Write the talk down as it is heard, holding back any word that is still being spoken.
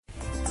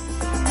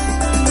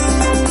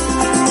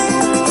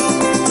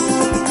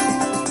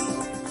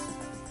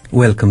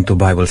Welcome to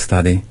Bible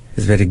Study.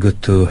 It's very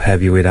good to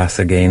have you with us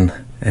again.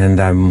 And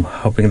I'm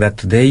hoping that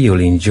today you'll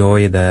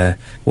enjoy the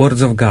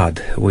words of God,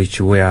 which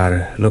we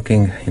are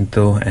looking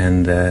into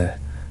and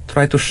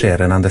try to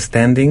share an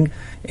understanding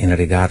in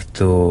regard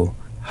to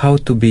how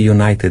to be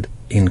united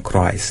in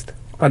Christ.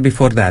 But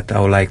before that, I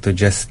would like to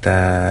just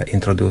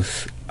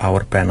introduce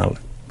our panel.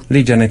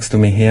 Lydia next to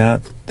me here.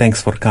 Thanks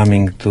for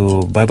coming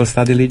to Bible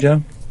Study,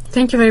 Lydia.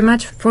 Thank you very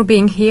much for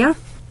being here.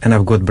 And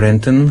I've got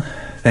Brenton.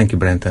 Thank you,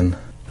 Brenton.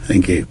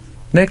 Thank you.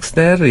 Next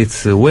there,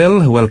 it's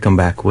Will. Welcome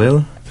back,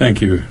 Will.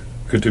 Thank you.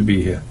 Good to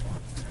be here.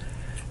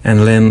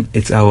 And Len,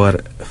 it's our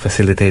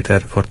facilitator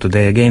for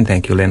today again.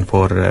 Thank you, Len,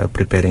 for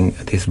preparing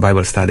this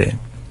Bible study.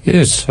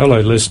 Yes,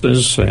 hello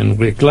listeners, and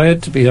we're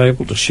glad to be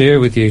able to share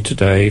with you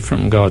today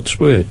from God's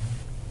Word.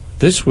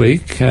 This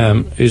week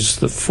is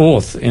the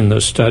fourth in the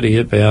study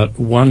about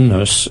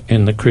oneness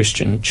in the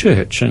Christian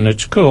church, and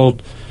it's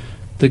called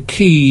The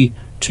Key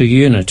to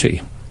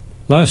Unity.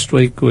 Last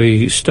week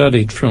we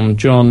studied from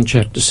John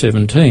chapter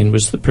 17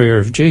 was the prayer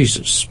of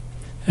Jesus.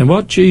 And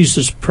what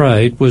Jesus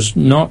prayed was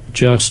not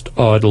just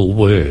idle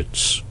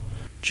words.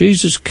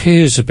 Jesus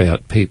cares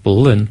about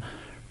people and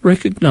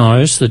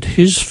recognised that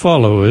his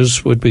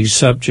followers would be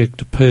subject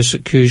to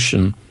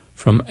persecution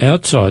from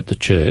outside the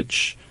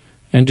church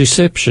and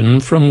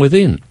deception from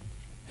within.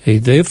 He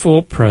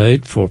therefore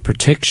prayed for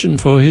protection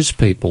for his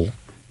people,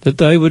 that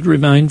they would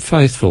remain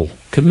faithful,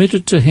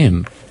 committed to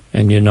him,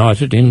 and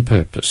united in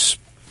purpose.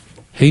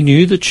 He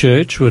knew the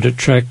church would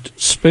attract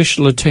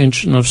special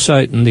attention of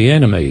Satan the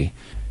enemy,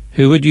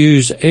 who would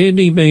use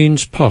any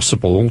means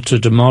possible to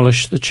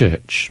demolish the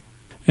church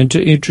and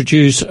to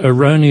introduce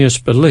erroneous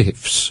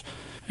beliefs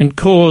and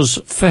cause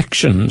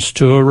factions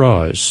to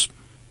arise.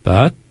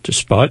 But,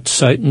 despite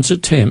Satan's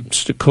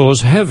attempts to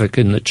cause havoc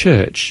in the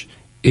church,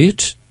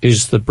 it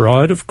is the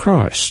bride of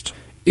Christ.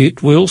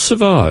 It will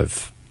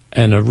survive,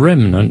 and a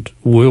remnant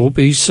will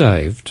be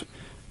saved.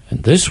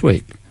 And this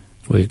week,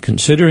 we're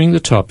considering the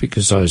topic,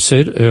 as I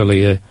said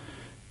earlier,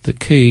 the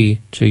key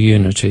to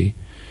unity.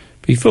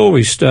 Before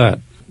we start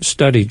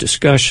study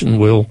discussion,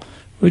 Will,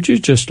 would you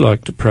just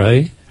like to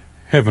pray?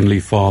 Heavenly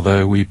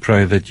Father, we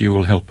pray that you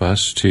will help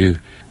us to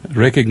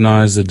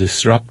recognize the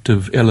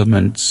disruptive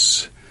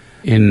elements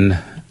in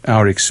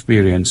our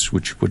experience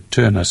which would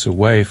turn us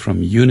away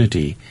from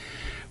unity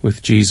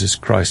with Jesus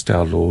Christ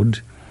our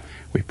Lord.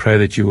 We pray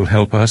that you will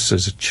help us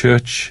as a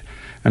church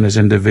and as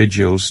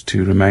individuals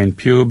to remain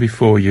pure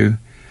before you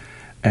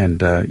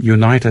and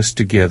unite us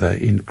together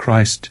in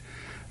Christ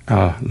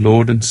our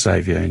Lord and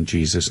Saviour, in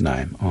Jesus'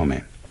 name.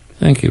 Amen.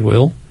 Thank you,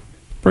 Will.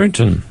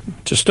 Brenton,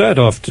 to start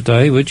off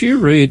today, would you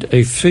read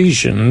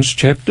Ephesians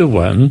chapter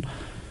 1,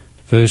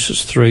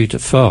 verses 3 to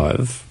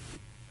 5?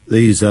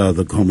 These are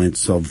the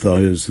comments of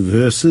those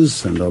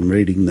verses, and I'm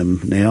reading them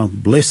now.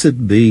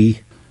 Blessed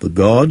be the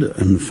God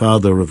and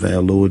Father of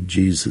our Lord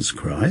Jesus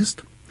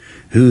Christ,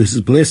 who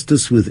has blessed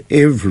us with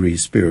every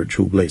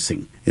spiritual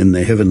blessing in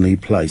the heavenly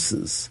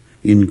places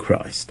in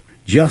Christ,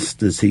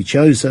 just as he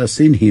chose us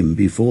in him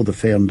before the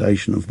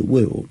foundation of the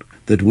world,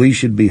 that we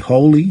should be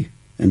holy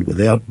and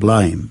without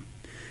blame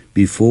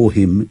before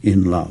him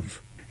in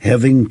love,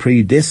 having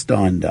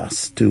predestined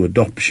us to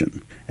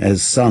adoption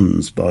as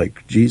sons by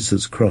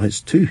Jesus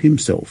Christ to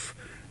himself,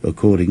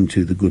 according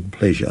to the good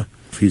pleasure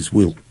of his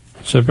will.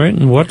 So,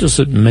 Brenton, what does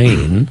it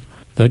mean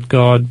that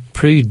God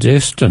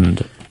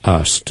predestined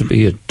us to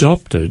be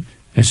adopted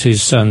as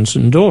his sons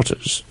and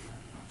daughters?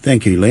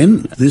 Thank you,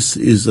 Len. This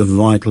is a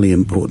vitally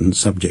important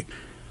subject.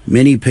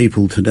 Many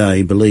people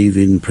today believe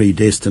in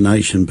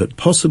predestination, but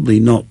possibly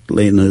not,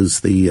 Len,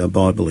 as the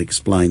Bible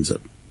explains it.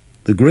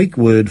 The Greek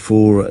word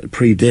for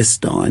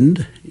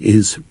predestined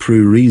is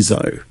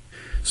prurizo,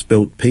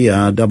 spelt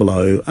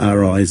Prorizo.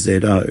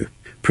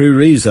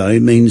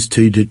 Prurizo means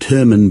to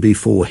determine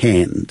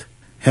beforehand.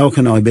 How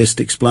can I best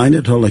explain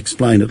it? I'll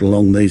explain it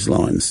along these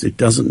lines. It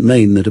doesn't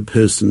mean that a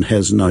person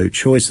has no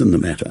choice in the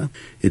matter.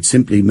 It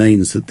simply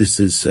means that this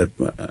is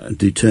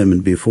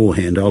determined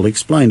beforehand. I'll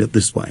explain it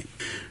this way.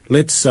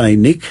 Let's say,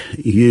 Nick,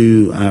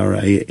 you are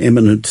an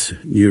eminent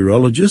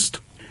neurologist,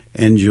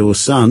 and your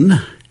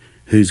son,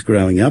 who's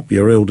growing up,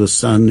 your eldest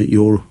son,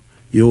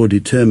 your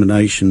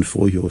determination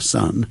for your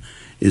son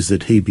is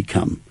that he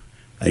become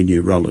a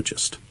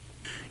neurologist.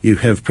 You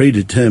have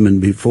predetermined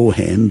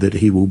beforehand that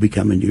he will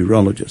become a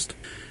neurologist.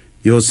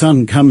 Your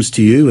son comes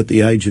to you at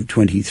the age of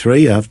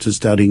 23 after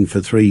studying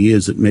for 3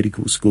 years at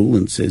medical school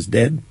and says,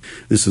 Dad,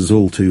 this is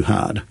all too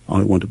hard.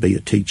 I want to be a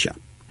teacher.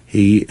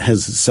 He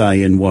has a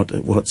say in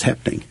what's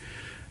happening.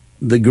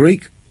 The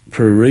Greek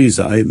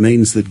prorizo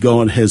means that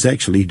God has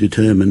actually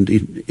determined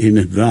in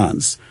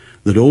advance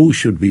that all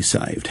should be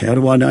saved. How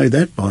do I know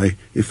that?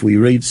 If we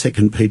read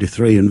 2 Peter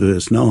 3 and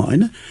verse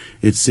 9,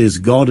 it says,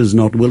 God is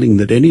not willing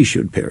that any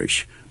should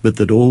perish, but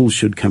that all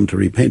should come to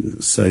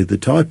repentance. So the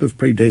type of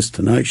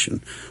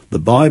predestination the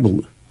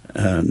Bible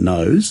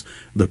knows,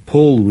 that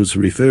Paul was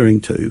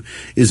referring to,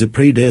 is a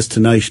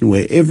predestination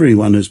where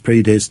everyone is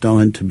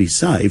predestined to be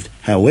saved.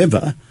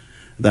 However,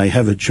 They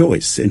have a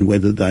choice in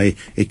whether they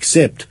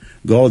accept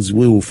God's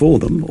will for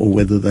them or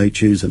whether they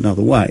choose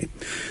another way.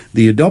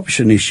 The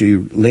adoption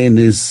issue, Len,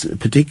 is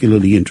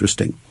particularly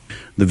interesting.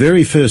 The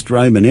very first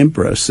Roman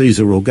emperor,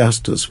 Caesar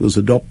Augustus, was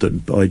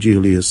adopted by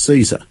Julius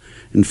Caesar.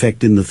 In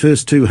fact, in the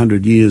first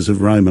 200 years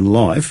of Roman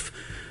life,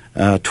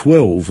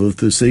 12 of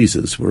the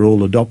Caesars were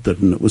all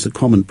adopted, and it was a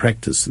common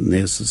practice in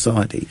their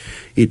society.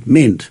 It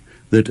meant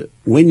that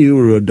when you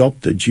were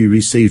adopted, you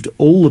received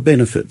all the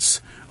benefits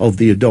of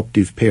the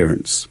adoptive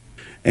parents.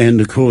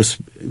 And, of course,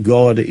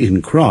 God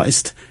in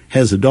Christ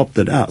has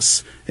adopted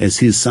us as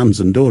his sons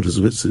and daughters,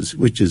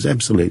 which is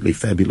absolutely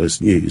fabulous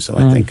news,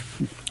 I think.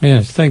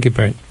 Yes, thank you,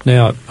 Brent.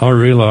 Now, I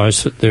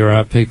realise that there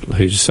are people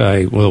who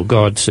say, well,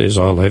 God says,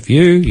 I'll have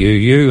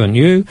you,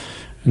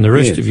 and the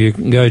rest of you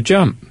can go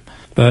jump.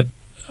 But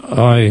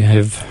I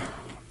have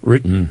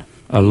written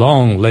a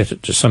long letter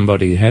to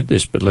somebody who had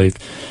this belief.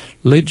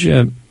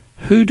 Lydia,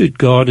 who did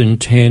God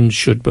intend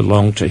should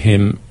belong to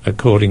him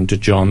according to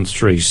John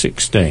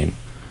 3:16?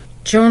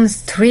 John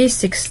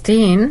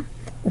 3:16,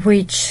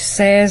 which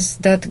says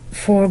that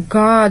for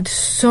God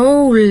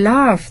so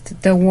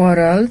loved the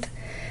world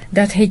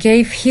that he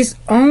gave his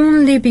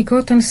only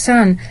begotten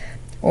Son,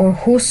 or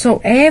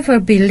whosoever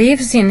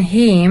believes in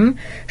him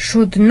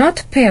should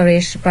not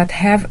perish but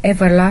have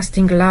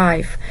everlasting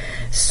life.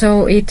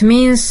 So it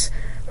means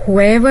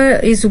whoever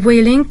is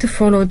willing to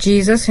follow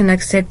Jesus and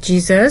accept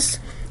Jesus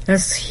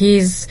as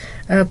his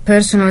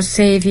personal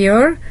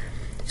Savior,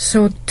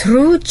 so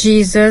through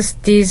Jesus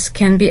this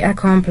can be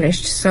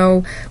accomplished.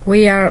 So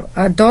we are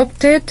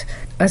adopted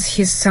as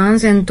his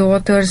sons and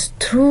daughters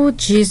through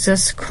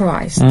Jesus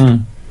Christ.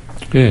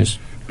 Yes.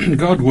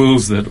 God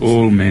wills that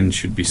all men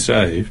should be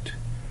saved.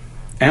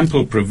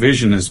 Ample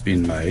provision has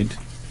been made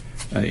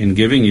in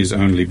giving his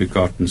only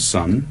begotten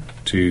Son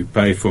to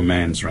pay for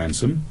man's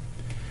ransom.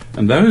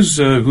 And those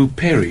who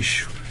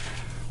perish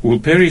will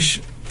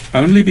perish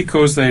only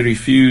because they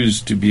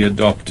refuse to be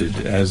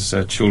adopted as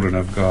children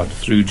of God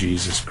through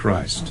Jesus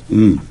Christ.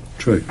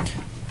 True.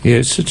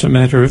 Yes, it's a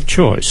matter of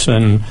choice,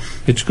 and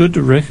it's good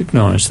to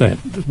recognise that.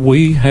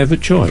 We have a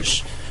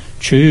choice.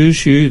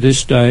 Choose you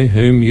this day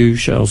whom you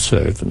shall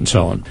serve, and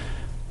so on.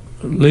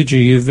 Lydia,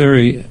 you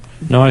very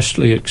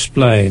nicely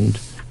explained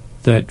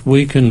that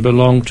we can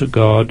belong to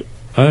God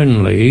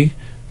only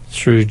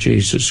through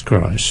Jesus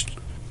Christ.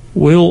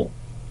 Will,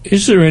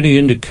 is there any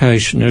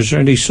indication, is there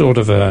any sort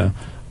of a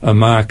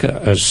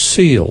marker, a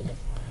seal,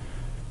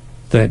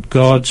 that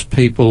God's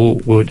people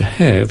would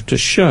have to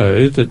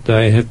show that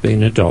they have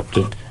been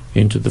adopted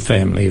into the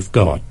family of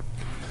God?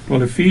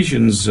 Well,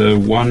 Ephesians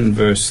 1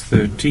 verse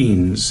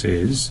 13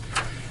 says,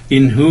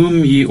 "In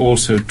whom ye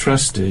also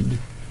trusted,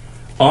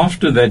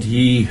 after that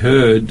ye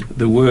heard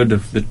the word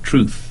of the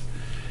truth,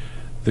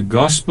 the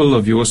gospel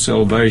of your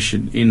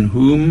salvation, in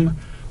whom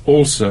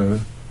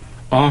also,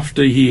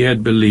 after ye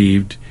had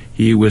believed,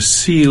 ye were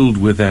sealed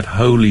with that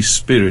Holy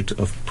Spirit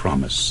of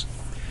promise."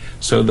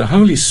 So the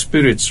Holy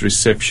Spirit's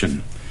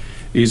reception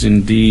is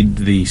indeed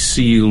the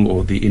seal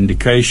or the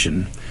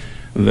indication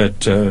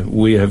that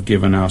we have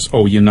given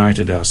or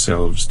united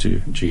ourselves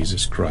to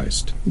Jesus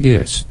Christ.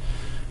 Yes.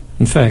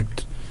 In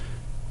fact,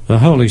 the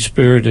Holy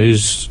Spirit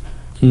is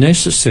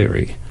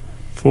necessary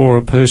for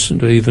a person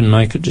to even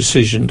make a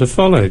decision to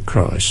follow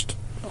Christ.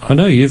 I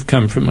know you've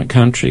come from a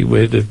country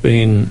where there have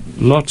been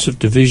lots of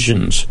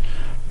divisions.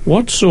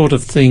 What sort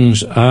of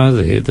things are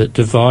there that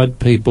divide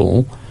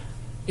people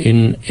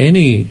in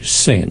any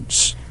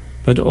sense,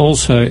 but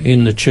also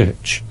in the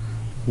church?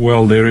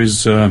 Well, there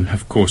is,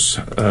 of course,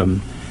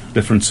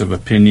 difference of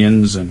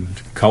opinions and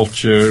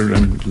culture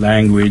and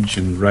language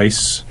and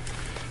race.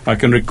 I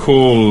can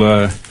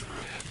recall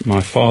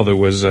my father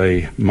was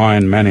a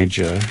mine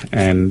manager,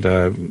 and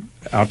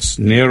out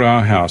near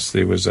our house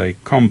there was a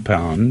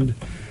compound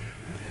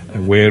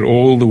where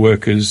all the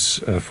workers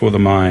for the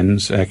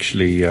mines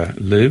actually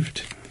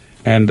lived.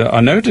 And I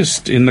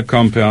noticed in the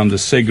compound the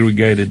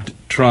segregated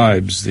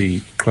tribes,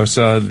 the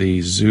Xhosa,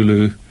 the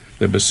Zulu,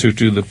 the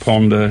Basotho, the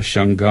Ponda,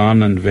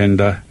 Shangaan and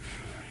Venda,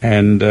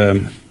 and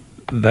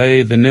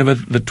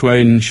the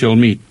twain shall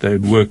meet.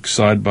 They'd work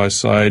side by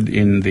side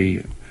in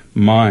the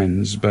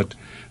mines, but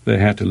they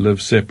had to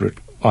live separate.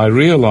 I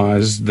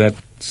realized that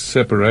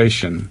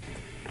separation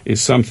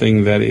is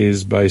something that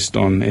is based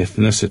on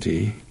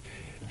ethnicity.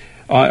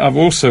 I've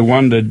also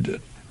wondered,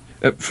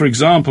 for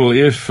example,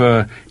 if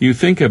you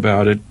think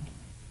about it,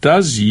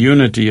 does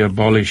unity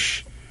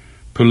abolish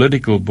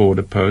political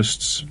border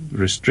posts,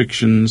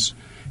 restrictions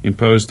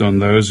imposed on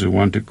those who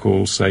want to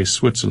call, say,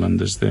 Switzerland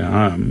as their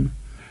home?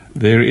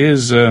 There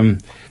is, I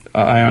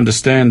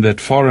understand that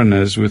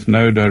foreigners with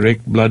no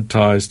direct blood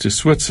ties to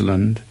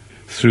Switzerland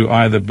through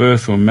either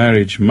birth or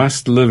marriage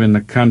must live in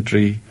the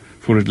country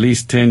for at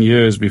least 10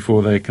 years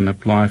before they can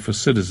apply for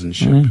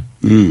citizenship.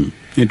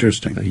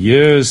 Interesting. The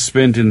years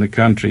spent in the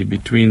country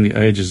between the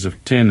ages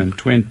of 10 and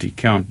 20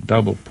 count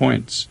double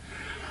points.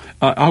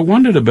 I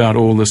wondered about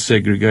all the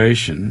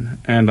segregation,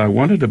 and I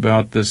wondered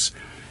about this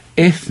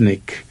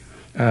ethnic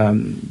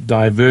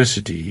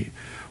diversity,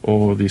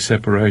 or the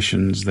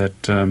separations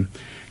that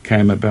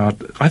came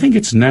about. I think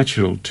it's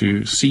natural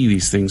to see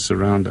these things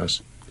around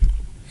us.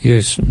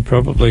 Yes, and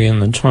probably in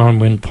the time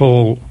when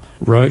Paul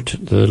wrote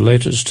the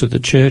letters to the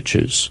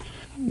churches,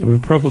 there were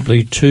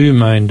probably two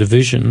main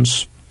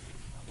divisions,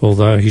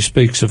 although he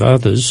speaks of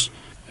others,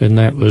 and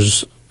that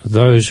was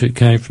those who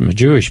came from a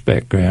Jewish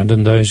background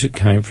and those who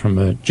came from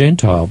a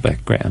Gentile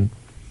background.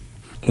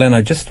 Len,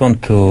 I just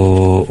want to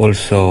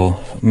also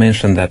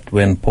mention that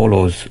when Paul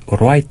was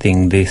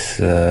writing these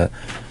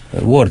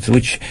words,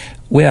 which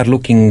we are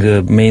looking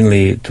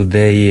mainly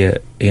today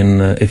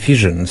in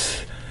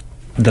Ephesians,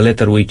 the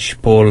letter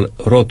which Paul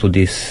wrote to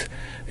these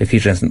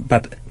Ephesians,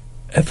 but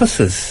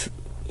Ephesus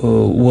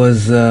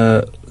was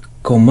a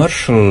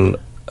commercial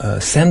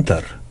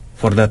center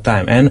for that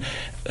time. And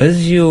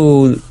as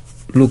you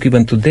look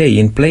even today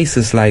in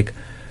places like,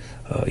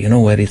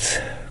 where it's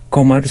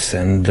commerce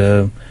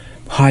and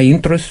high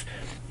interest,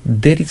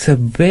 there is a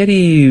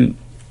very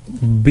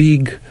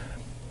big,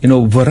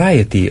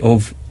 variety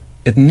of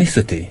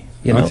ethnicity.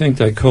 I think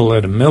they call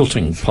that a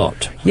melting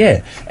pot.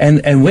 Yeah,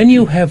 and when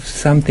you have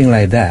something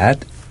like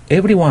that,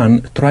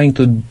 everyone trying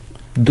to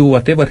do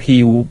whatever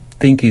he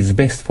think is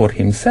best for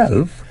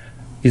himself,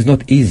 is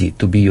not easy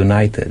to be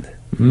united.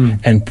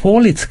 And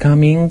Paul is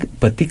coming,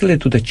 particularly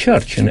to the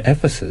church in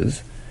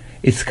Ephesus,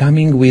 it's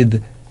coming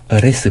with a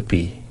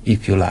recipe,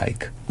 if you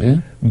like.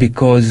 Yeah.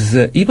 Because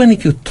even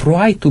if you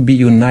try to be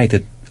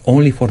united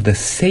only for the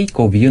sake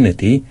of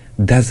unity,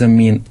 doesn't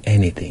mean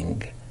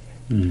anything.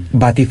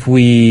 But if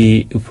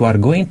we are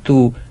going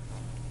to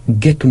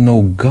get to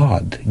know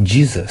God,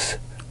 Jesus,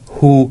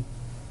 who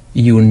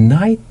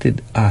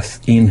united us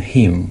in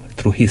Him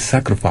through His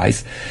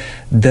sacrifice,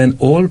 then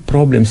all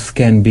problems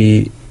can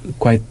be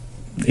quite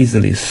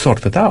easily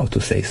sorted out, to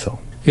say so.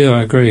 Yeah,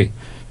 I agree.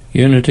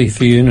 Unity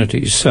for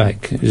unity's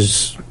sake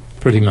is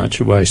pretty much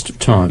a waste of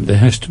time. There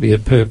has to be a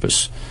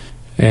purpose.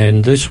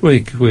 And this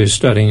week we're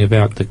studying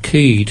about the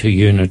key to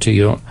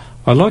unity.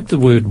 I like the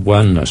word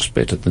oneness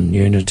better than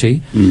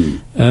unity.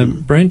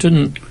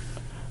 Brenton,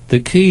 the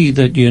key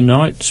that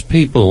unites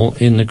people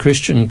in the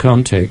Christian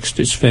context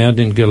is found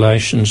in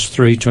Galatians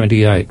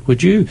 3:28.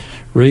 Would you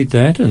read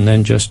that and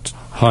then just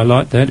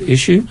highlight that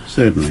issue?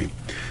 Certainly.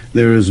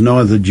 There is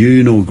neither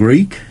Jew nor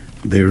Greek,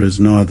 there is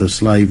neither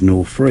slave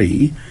nor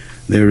free,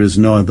 there is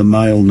neither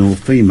male nor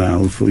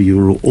female, for you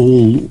are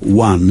all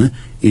one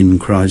in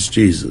Christ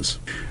Jesus.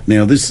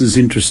 Now this is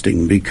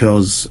interesting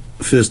because,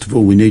 first of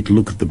all, we need to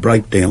look at the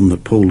breakdown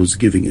that Paul is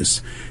giving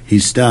us.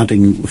 He's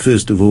starting,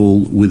 first of all,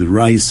 with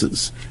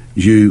races,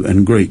 Jew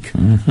and Greek.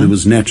 There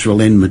was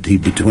natural enmity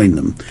between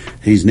them.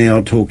 He's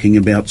now talking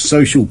about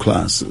social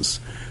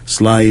classes,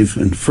 slave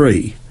and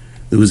free.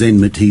 There was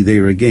enmity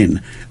there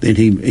again. Then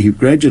he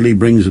gradually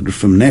brings it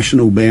from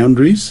national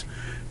boundaries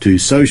to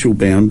social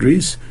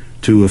boundaries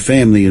to a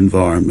family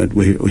environment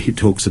where he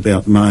talks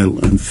about male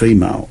and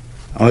female.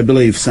 I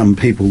believe some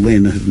people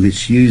then have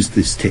misused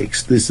this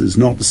text. This is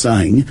not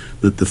saying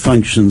that the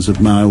functions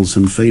of males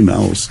and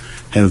females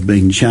have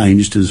been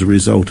changed as a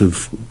result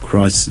of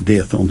Christ's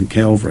death on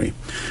Calvary.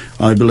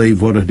 I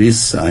believe what it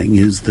is saying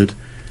is that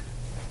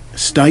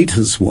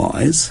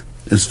status-wise,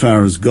 as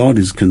far as God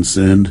is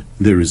concerned,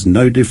 there is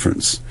no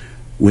difference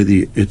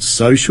whether it's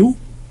social,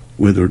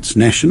 whether it's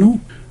national,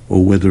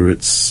 or whether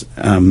it's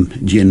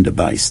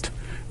gender-based.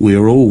 We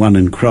are all one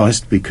in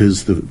Christ,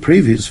 because the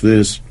previous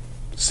verse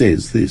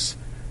says this: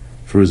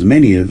 for as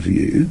many of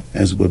you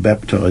as were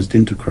baptized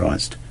into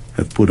Christ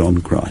have put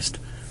on Christ.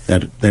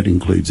 That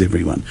includes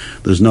everyone.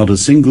 There's not a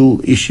single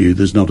issue,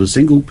 there's not a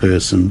single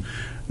person,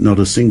 not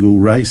a single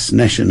race,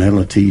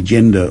 nationality,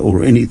 gender,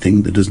 or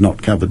anything that is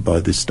not covered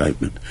by this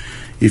statement.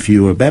 If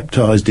you are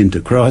baptized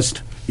into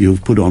Christ, you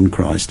have put on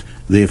Christ.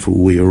 Therefore,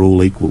 we are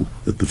all equal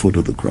at the foot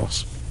of the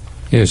cross.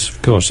 Yes,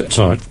 of course,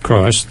 outside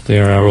Christ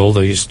there are all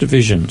these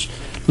divisions.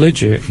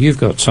 Lydia, you've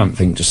got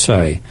something to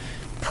say.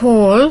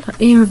 Paul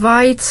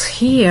invites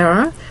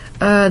here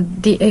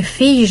the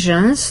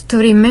Ephesians to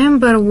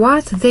remember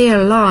what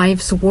their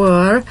lives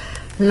were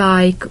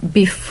like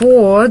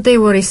before they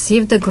were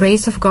received the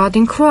grace of God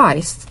in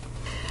Christ.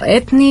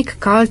 Ethnic,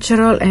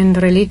 cultural,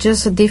 and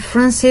religious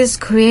differences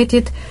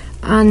created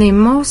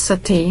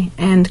animosity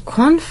and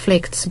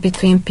conflicts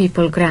between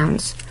people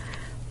groups.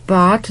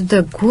 But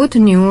the good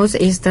news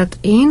is that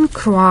in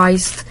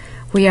Christ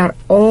we are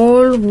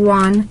all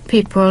one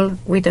people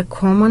with a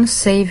common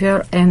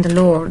Savior and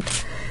Lord.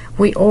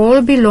 We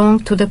all belong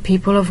to the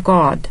people of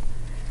God.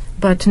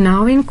 But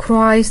now in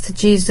Christ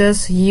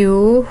Jesus,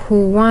 you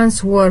who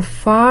once were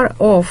far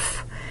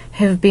off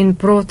have been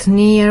brought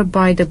near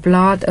by the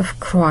blood of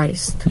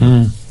Christ.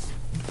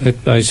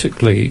 That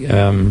basically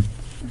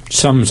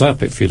sums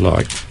up, if you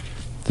like,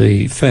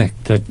 the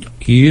fact that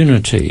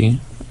unity,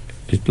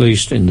 at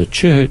least in the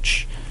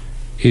church,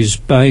 is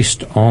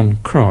based on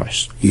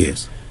Christ.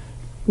 Yes.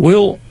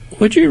 Will,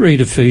 would you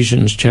read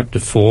Ephesians chapter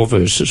 4,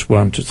 verses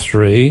 1 to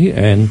 3,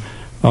 and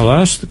I'll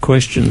ask the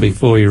question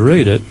before you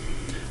read it.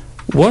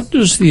 What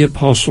does the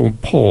Apostle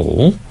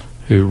Paul,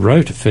 who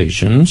wrote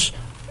Ephesians,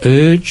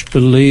 urge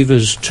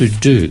believers to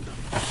do?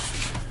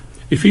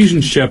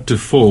 Ephesians chapter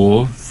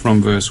 4,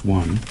 from verse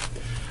 1.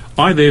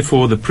 I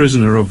therefore, the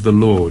prisoner of the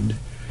Lord,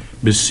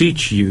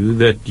 beseech you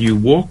that you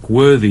walk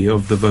worthy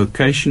of the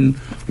vocation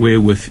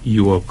wherewith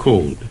you are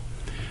called,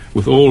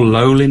 with all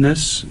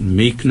lowliness and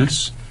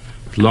meekness,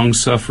 with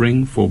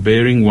long-suffering,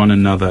 forbearing one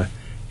another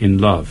in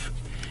love,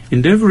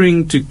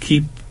 endeavouring to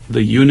keep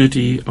the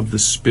unity of the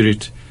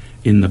Spirit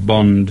in the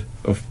bond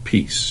of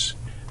peace.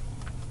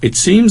 It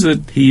seems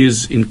that he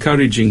is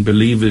encouraging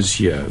believers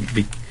here,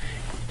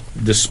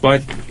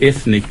 despite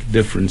ethnic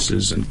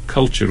differences and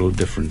cultural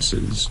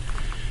differences,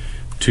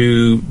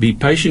 to be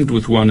patient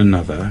with one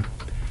another,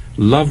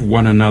 love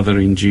one another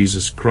in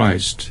Jesus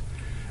Christ,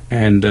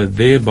 and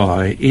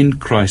thereby in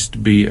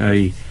Christ be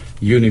a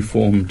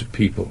uniformed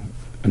people,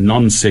 a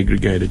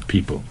non-segregated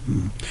people.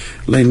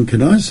 Len,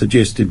 can I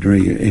suggest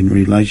in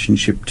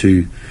relationship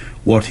to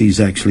what he's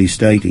actually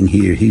stating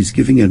here, he's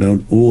giving it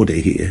an order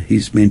here.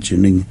 He's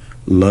mentioning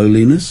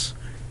lowliness,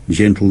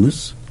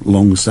 gentleness,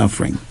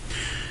 long-suffering.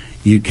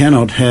 You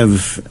cannot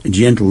have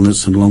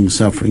gentleness and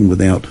long-suffering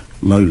without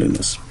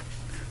lowliness,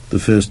 the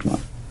first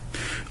one.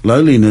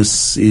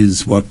 Lowliness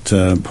is what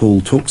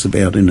Paul talks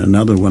about in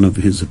another one of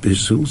his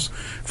epistles,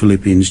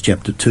 Philippians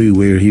chapter 2,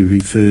 where he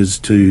refers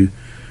to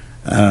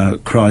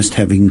Christ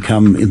having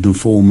come in the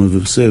form of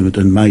a servant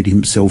and made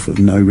himself of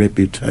no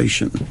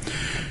reputation.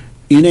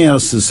 In our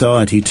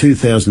society,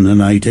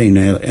 2018,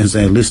 as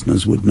our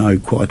listeners would know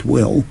quite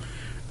well,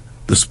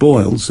 the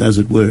spoils, as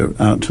it were,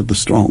 are to the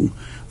strong.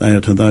 They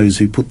are to those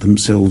who put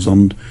themselves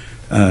on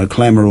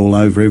clamour all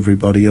over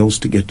everybody else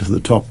to get to the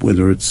top,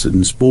 whether it's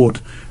in sport,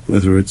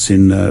 whether it's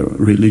in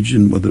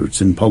religion, whether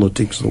it's in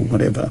politics or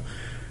whatever.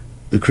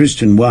 The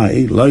Christian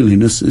way,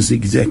 lowliness, is the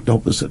exact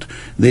opposite.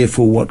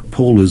 Therefore, what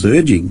Paul is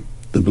urging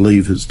the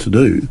believers to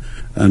do,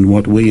 and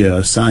what we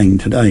are saying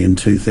today in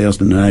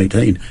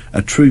 2018,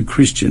 a true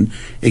Christian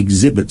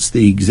exhibits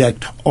the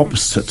exact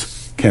opposite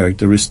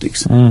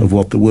characteristics of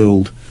what the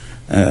world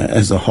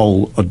as a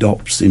whole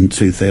adopts in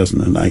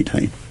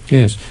 2018.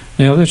 Yes.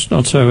 Now, that's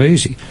not so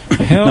easy.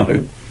 How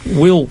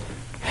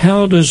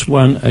does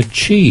one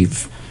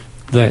achieve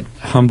that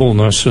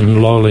humbleness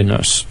and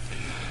lowliness?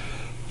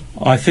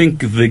 I think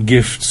the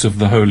gifts of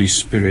the Holy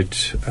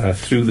Spirit,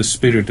 through the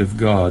Spirit of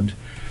God,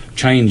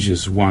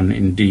 changes one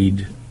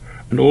indeed.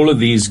 And all of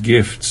these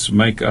gifts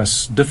make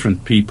us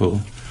different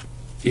people.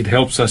 It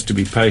helps us to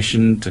be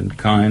patient and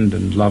kind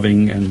and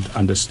loving and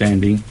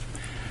understanding.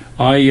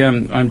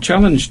 I'm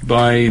challenged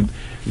by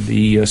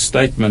the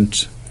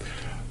statement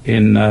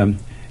in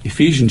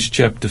Ephesians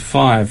chapter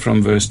 5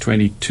 from verse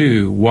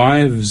 22,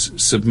 "Wives,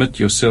 submit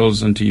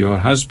yourselves unto your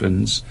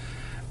husbands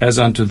as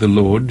unto the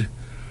Lord,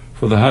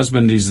 for the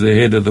husband is the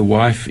head of the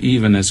wife,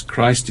 even as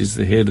Christ is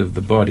the head of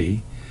the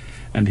body,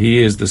 and he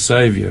is the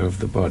Saviour of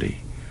the body.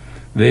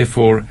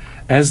 Therefore,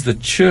 as the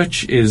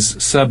church is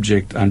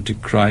subject unto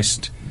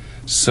Christ,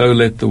 so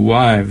let the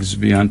wives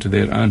be unto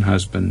their own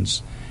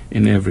husbands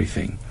in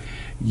everything."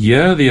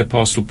 Here the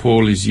Apostle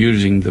Paul is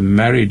using the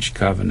marriage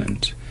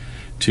covenant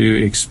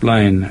to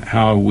explain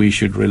how we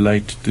should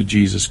relate to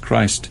Jesus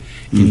Christ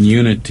in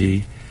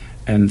unity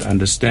and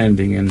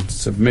understanding and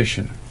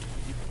submission.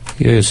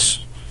 Yes,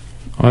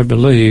 I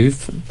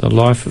believe the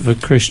life of a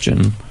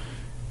Christian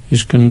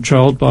is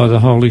controlled by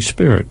the Holy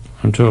Spirit.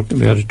 I'm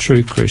talking about a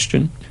true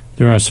Christian.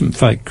 There are some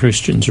fake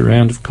Christians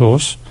around, of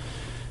course,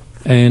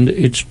 and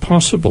it's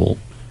possible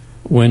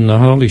when the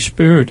Holy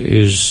Spirit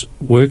is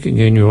working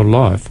in your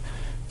life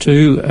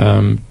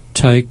to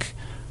take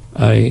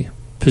a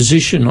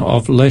position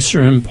of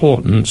lesser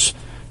importance,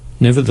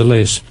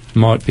 nevertheless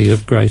might be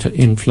of greater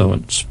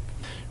influence.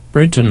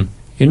 Brenton,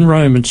 in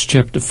Romans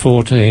chapter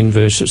 14,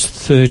 verses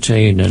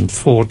 13 and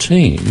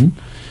 14,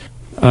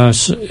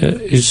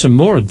 is some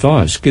more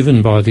advice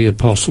given by the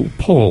Apostle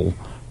Paul.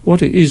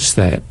 What is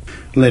that?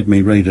 Let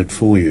me read it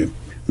for you.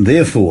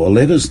 "Therefore,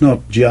 let us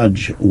not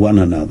judge one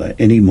another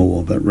any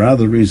more, but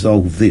rather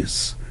resolve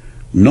this,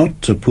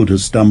 not to put a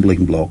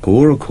stumbling block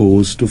or a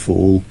cause to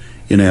fall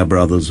in our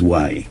brother's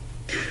way.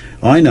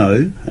 I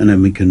know and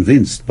am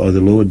convinced by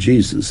the Lord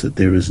Jesus that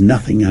there is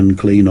nothing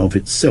unclean of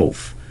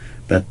itself,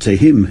 but to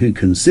him who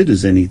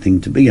considers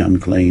anything to be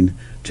unclean,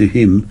 to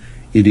him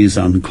it is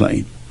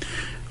unclean."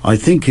 I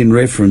think in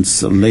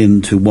reference,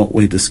 Len, to what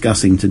we're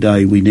discussing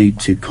today, we need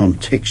to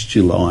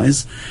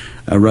contextualise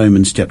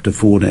Romans chapter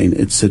 14.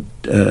 It's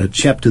a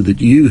chapter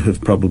that you have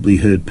probably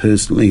heard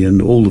personally,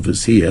 and all of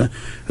us here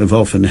have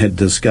often had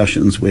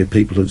discussions where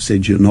people have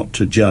said you're not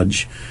to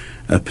judge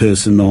a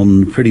person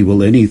on pretty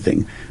well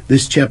anything.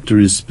 This chapter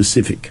is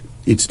specific.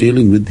 It's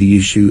dealing with the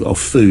issue of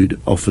food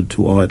offered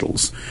to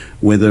idols,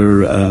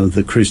 whether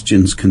the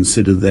Christians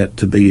consider that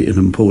to be an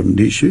important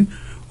issue,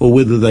 or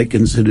whether they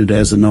considered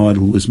as an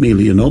idol was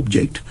merely an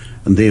object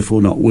and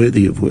therefore not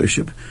worthy of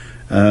worship.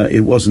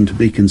 It wasn't to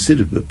be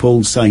considered, but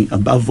Paul's saying,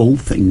 above all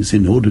things,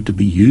 in order to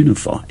be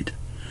unified,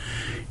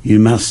 you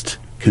must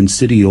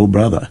consider your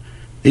brother,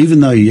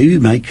 even though you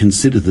may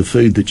consider the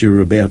food that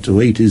you're about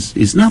to eat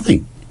is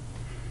nothing.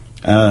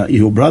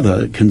 Your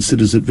brother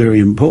considers it very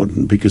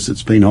important because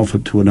it's been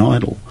offered to an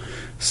idol.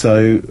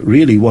 So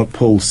really what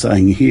Paul's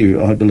saying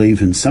here, I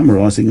believe, in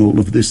summarising all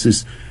of this,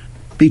 is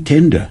be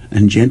tender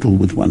and gentle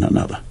with one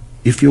another.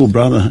 if your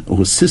brother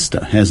or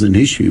sister has an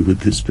issue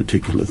with this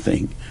particular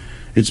thing,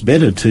 it's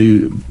better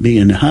to be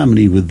in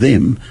harmony with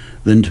them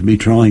than to be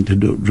trying to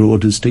draw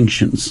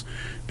distinctions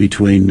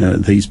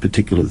between these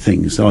particular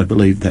things. I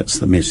believe that's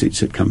the message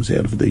that comes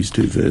out of these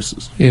two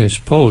verses. Yes,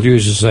 Paul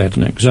uses that as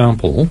an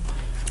example,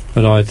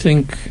 but I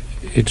think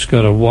it's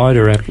got a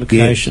wider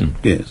application.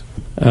 Yes.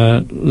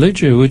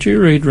 Lydia, would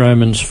you read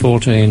Romans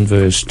 14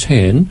 verse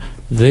 10?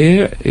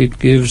 There it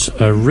gives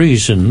a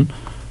reason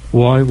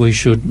why we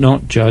should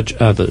not judge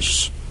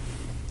others.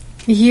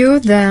 You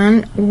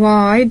then,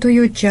 why do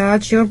you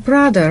judge your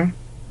brother?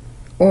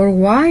 Or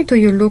why do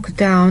you look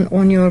down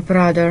on your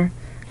brother?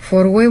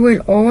 For we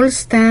will all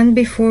stand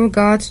before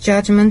God's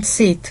judgment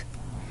seat.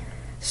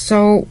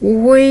 So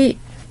we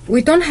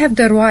don't have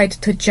the right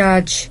to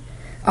judge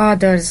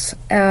others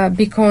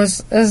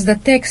because, as the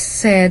text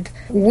said,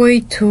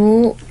 we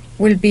too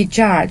will be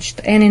judged.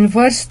 And in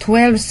verse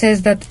 12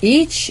 says that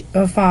each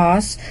of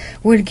us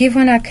will give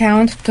an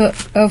account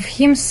of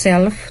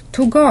himself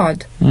to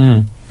God.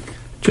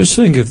 Just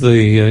think of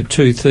the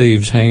two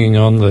thieves hanging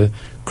on the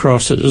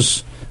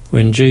crosses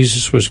when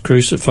Jesus was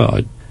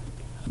crucified.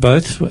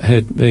 Both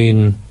had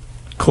been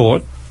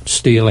caught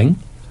stealing,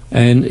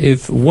 and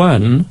if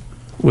one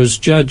was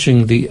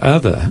judging the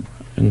other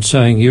and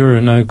saying, "You're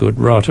a no-good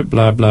rotter,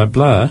 blah, blah,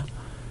 blah,"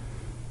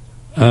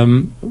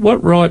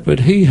 what right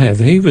would he have?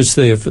 He was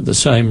there for the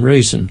same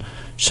reason.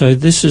 So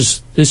this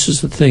is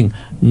the thing.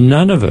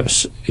 None of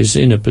us is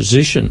in a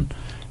position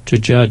to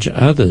judge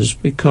others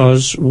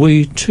because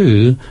we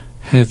too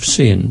have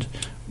sinned.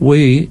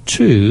 We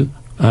too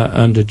are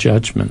under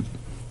judgment.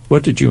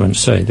 What did you want to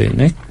say there,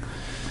 Nick?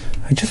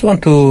 I just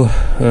want to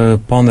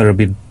ponder a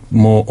bit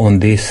more on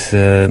these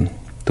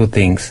two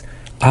things,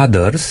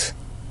 others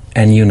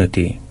and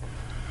unity.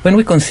 When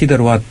we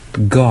consider what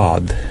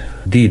God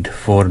did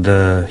for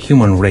the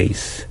human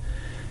race,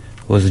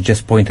 was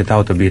just pointed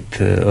out a bit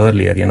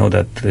earlier,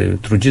 that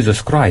through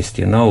Jesus Christ,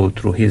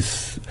 through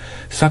his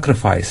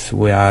sacrifice,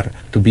 we are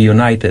to be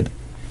united.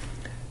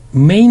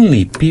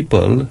 Mainly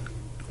people,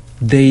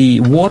 they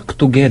work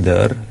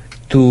together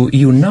to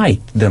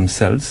unite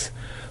themselves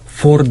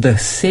for the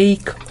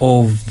sake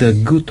of the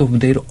good of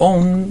their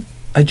own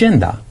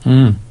agenda.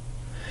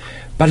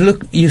 But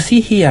look, you see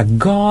here,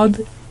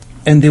 God,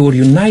 and they were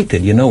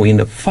united, in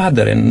the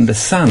Father and the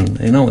Son,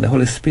 the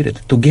Holy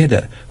Spirit,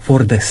 together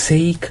for the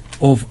sake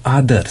of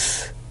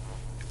others,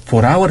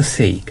 for our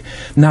sake.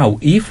 Now,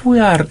 if we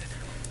are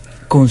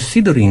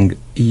considering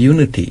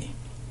unity,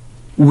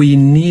 we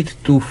need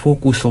to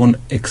focus on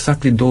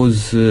exactly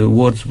those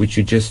words which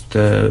you just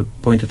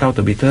pointed out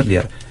a bit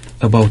earlier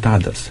about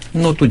others,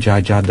 not to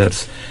judge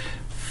others,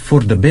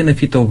 for the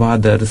benefit of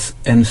others,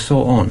 and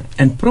so on.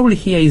 And probably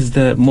here is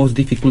the most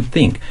difficult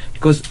thing,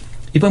 because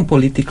even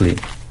politically,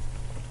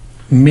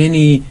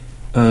 many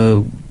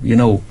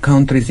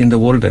countries in the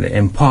world,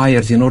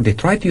 empires, they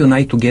try to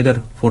unite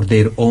together for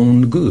their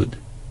own good.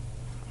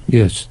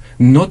 Yes.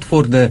 Not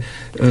for the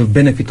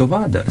benefit of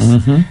others.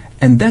 Mm-hmm.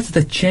 And that's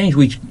the change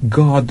which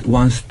God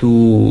wants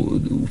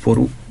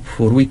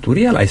for we to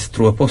realize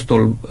through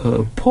Apostle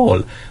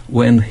Paul,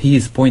 when he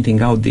is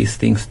pointing out these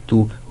things,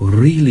 to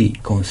really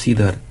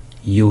consider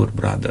your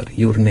brother,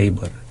 your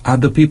neighbor,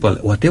 other people.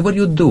 Whatever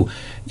you do,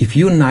 if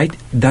you unite,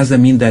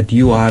 doesn't mean that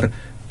you are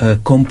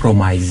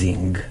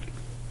compromising.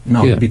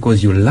 No, Yeah.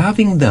 because you're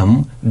loving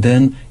them,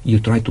 then you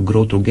try to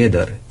grow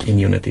together in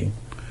unity.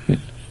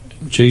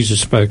 Jesus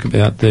spoke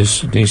about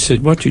this, and he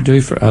said, what you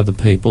do for other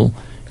people,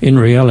 in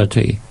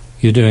reality,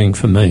 you're doing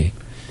for me.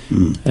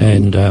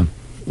 And,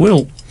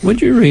 Will,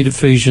 would you read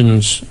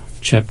Ephesians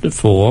chapter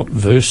 4,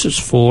 verses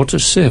 4 to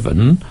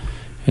 7?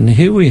 And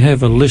here we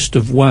have a list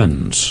of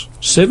ones,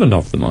 7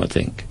 of them, I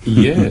think.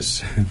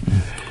 Yes.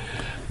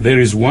 There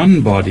is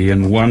one body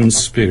and one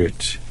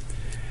Spirit,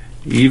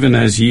 even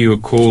as ye are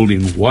called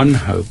in one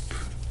hope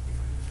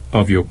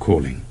of your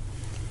calling.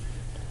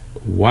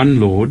 One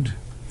Lord,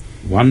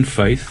 one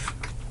faith,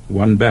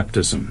 one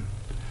baptism,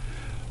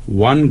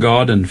 one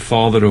God and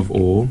Father of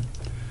all,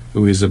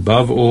 who is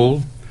above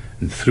all,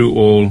 and through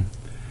all,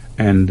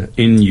 and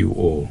in you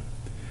all.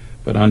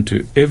 But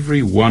unto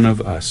every one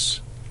of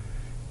us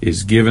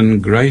is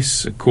given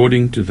grace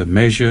according to the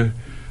measure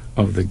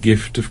of the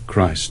gift of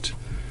Christ.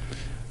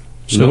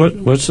 So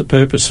what's the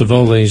purpose of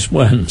all these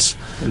ones?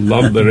 I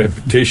love the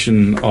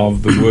repetition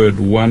of the word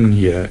one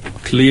here.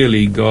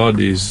 Clearly God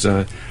is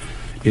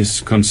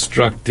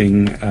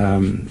constructing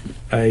an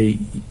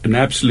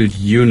absolute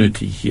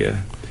unity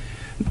here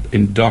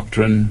in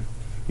doctrine,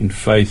 in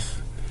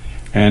faith,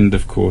 and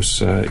of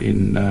course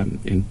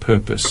in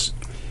purpose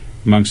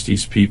amongst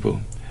his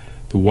people.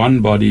 The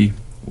one body,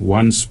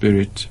 one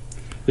Spirit.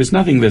 There's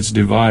nothing that's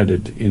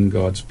divided in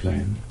God's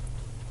plan.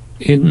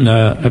 In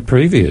a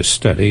previous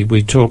study,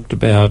 we talked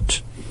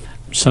about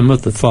some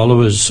of the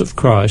followers of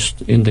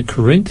Christ in the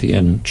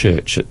Corinthian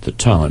church at the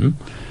time.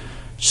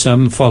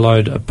 Some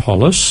followed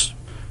Apollos,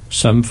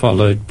 some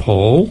followed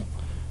Paul,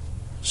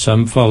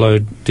 some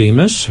followed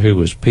Demas, who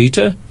was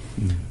Peter,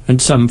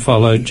 and some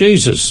followed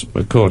Jesus,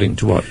 according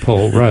to what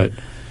Paul wrote.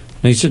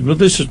 And he said, well,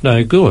 this is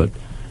no good.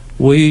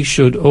 we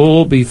should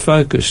all be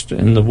focused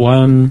in the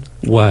one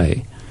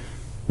way,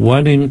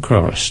 one in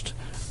Christ,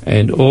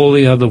 and all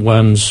the other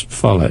ones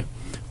follow.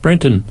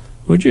 Brenton,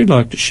 would you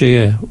like to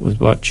share with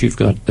what you've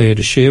got there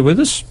to share with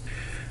us?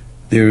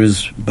 There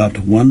is but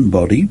one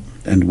body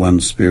and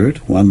one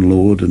Spirit, one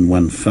Lord and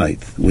one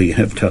faith. We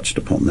have touched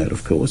upon that,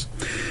 of course.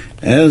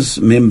 As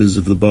members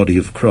of the body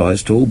of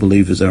Christ, all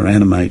believers are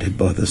animated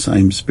by the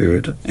same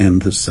Spirit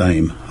and the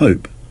same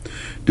hope.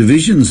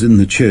 Divisions in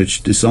the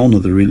church dishonour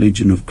the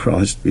religion of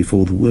Christ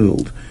before the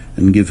world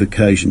and give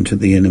occasion to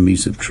the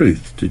enemies of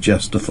truth to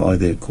justify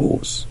their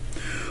course.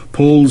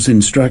 Paul's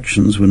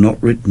instructions were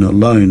not written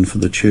alone for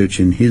the church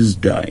in his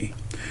day.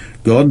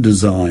 God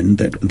designed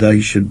that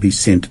they should be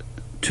sent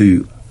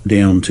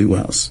down to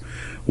us.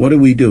 What are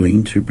we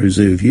doing to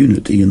preserve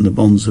unity in the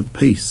bonds of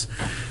peace?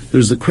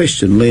 There's a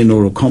question, Len,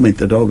 or a comment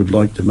that I would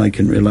like to make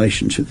in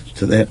relation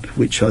to that,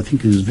 which I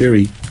think is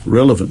very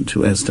relevant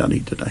to our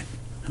study today.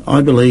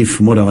 I believe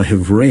from what I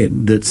have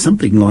read that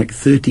something like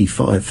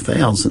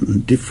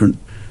 35,000 different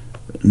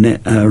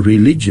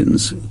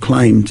religions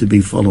claim to be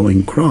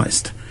following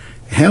Christ.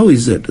 How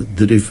is it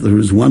that if there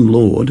is one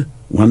Lord,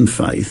 one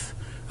faith,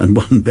 and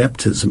one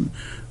baptism,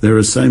 there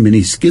are so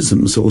many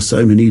schisms or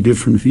so many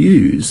different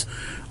views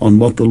on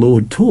what the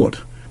Lord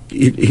taught?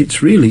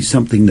 It's really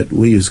something that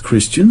we as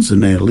Christians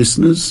and our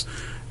listeners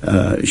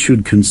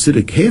should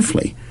consider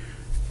carefully.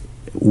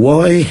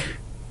 Why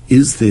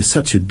is there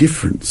such a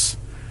difference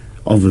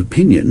of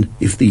opinion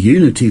if the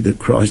unity that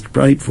Christ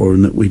prayed for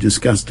and that we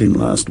discussed in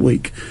last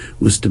week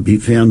was to be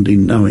found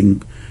in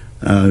knowing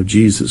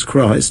Jesus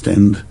Christ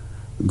and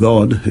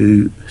God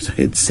who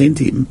had sent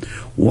him?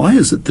 Why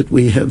is it that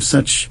we have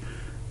such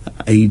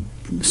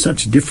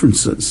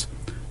differences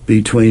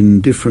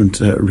between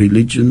different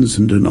religions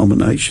and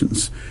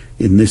denominations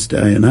in this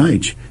day and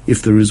age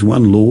if there is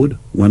one Lord,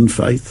 one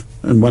faith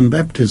and one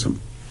baptism?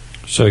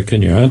 So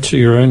can you answer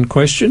your own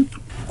question?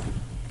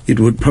 It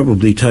would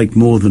probably take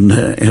more than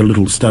our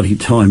little study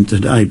time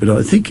today, but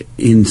I think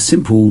in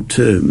simple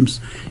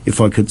terms,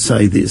 if I could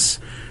say this,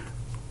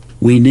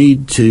 we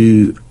need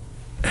to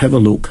have a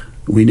look.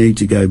 We need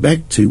to go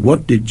back to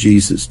what did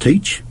Jesus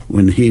teach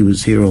when he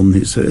was here on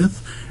this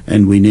earth,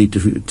 and we need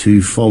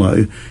to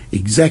follow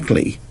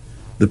exactly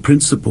the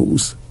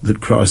principles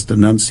that Christ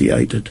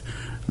enunciated,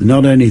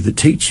 not only the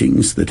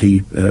teachings that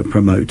he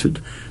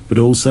promoted, but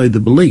also the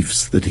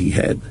beliefs that he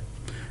had.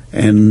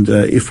 And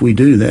if we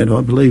do that,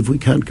 I believe we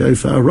can't go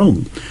far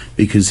wrong,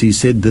 because he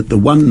said that the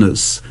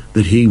oneness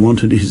that he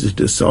wanted his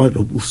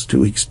disciples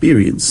to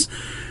experience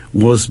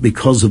was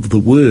because of the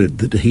word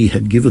that he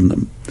had given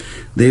them.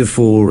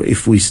 Therefore,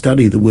 if we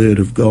study the word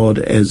of God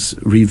as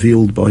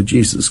revealed by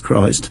Jesus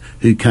Christ,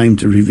 who came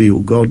to reveal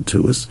God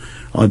to us,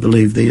 I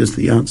believe there's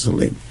the answer,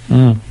 Len.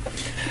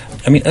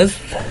 I mean, as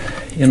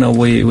you know,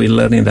 we're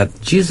learning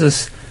that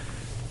Jesus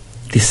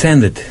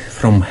descended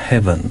from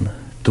heaven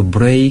to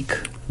break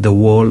the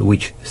wall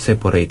which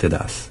separated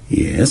us.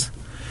 Yes.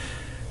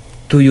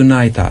 To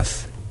unite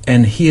us.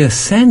 And he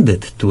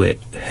ascended to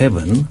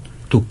heaven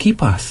to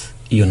keep us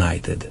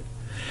united.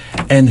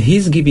 And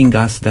he's giving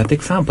us that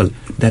example,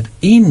 that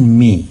in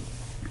me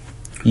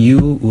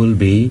you will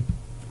be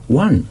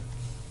one.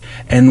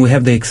 And we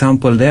have the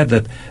example there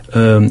that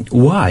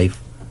wife,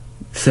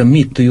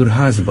 submit to your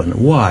husband.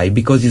 Why?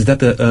 Because is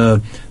that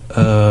a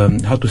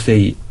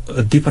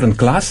different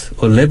class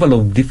or level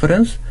of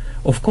difference?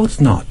 Of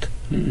course not.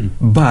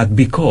 But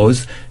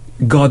because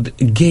God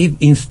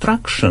gave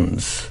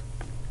instructions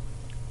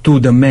to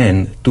the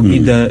man to be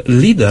the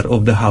leader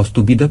of the house,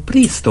 to be the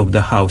priest of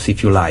the house,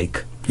 if you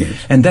like.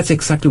 Yes. And that's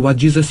exactly what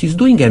Jesus is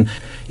doing. And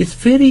it's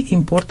very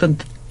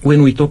important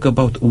when we talk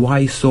about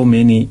why so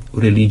many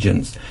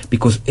religions,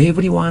 because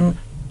everyone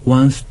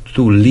wants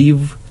to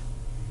live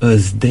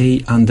as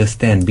they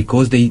understand,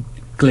 because they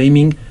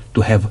claiming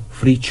to have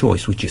free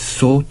choice, which is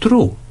so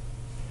true.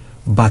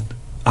 But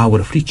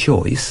our free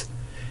choice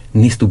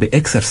needs to be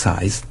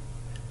exercised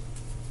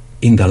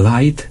in the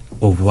light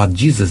of what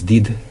Jesus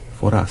did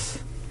for us.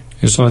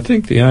 Yes, I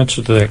think the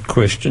answer to that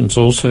question is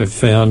also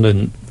found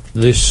in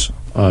this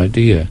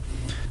idea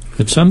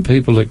that some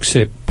people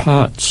accept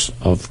parts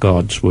of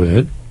God's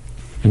word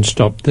and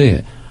stop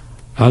there.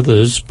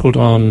 Others put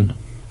on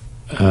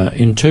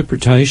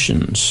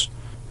interpretations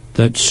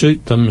that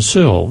suit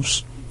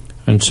themselves,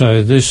 and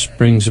so this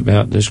brings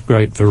about this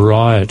great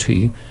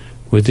variety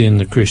within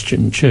the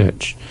Christian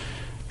church.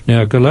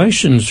 Now,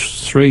 Galatians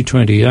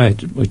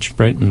 3:28, which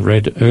Brenton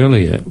read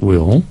earlier,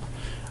 Will,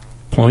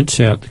 points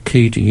out the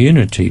key to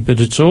unity,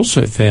 but it's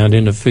also found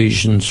in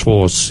Ephesians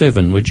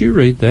 4:7. Would you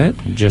read that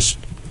and just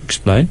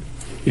explain?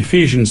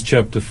 Ephesians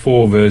chapter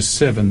 4 verse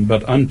 7,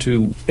 but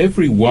unto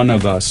every one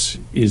of us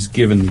is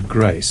given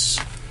grace,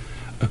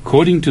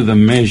 according to the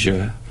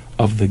measure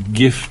of the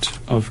gift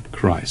of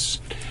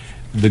Christ.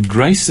 The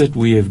grace that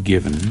we have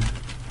given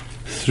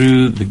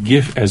through the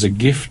gift, as a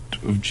gift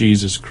of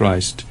Jesus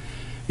Christ,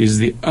 is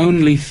the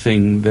only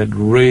thing that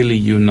really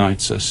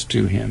unites us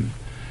to him.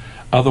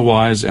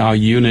 Otherwise, our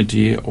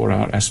unity or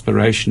our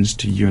aspirations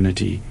to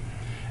unity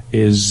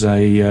is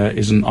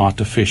an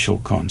artificial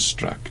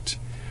construct.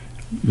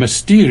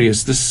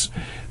 mysterious.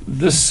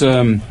 This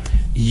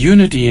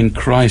unity in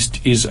Christ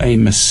is a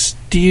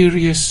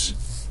mysterious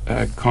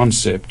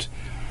concept.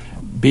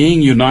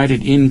 Being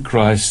united in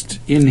Christ,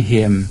 in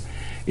Him,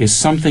 is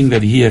something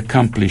that He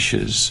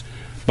accomplishes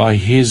by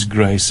His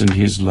grace and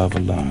His love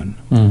alone.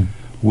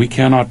 We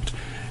cannot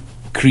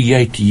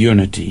create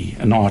unity,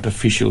 an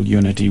artificial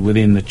unity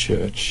within the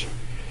church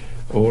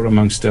or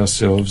amongst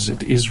ourselves.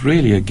 It is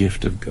really a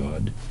gift of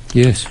God.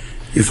 Yes.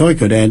 If I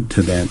could add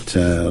to that,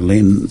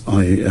 Len,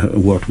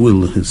 what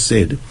Will has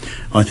said,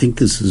 I think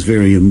this is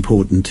very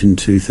important in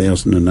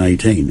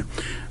 2018.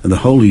 The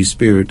Holy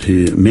Spirit,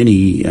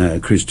 many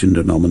Christian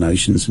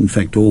denominations, in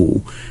fact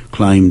all,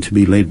 claim to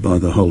be led by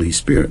the Holy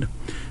Spirit.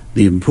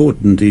 The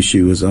important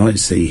issue, as I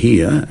see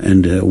here,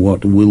 and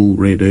what Will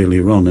read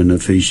earlier on in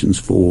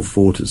Ephesians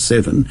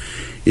 4:4-7,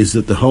 is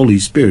that the Holy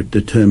Spirit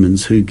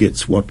determines who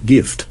gets what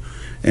gift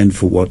and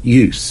for what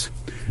use.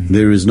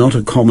 There is not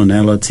a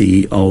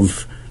commonality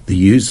of the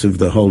use of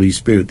the Holy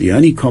Spirit. The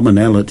only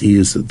commonality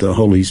is that the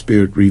Holy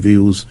Spirit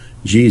reveals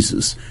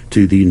Jesus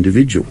to the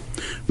individual.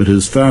 But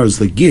as far as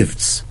the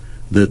gifts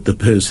that the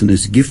person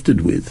is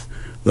gifted with,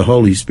 the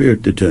Holy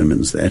Spirit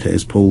determines that,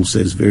 as Paul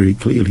says very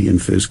clearly in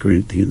 1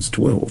 Corinthians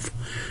 12.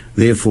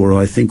 Therefore,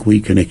 I think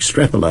we can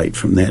extrapolate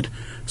from that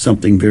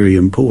something very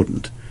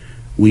important.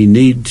 We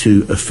need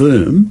to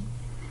affirm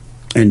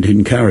and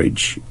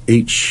encourage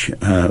each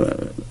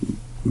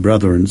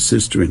brother and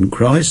sister in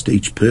Christ,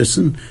 each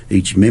person,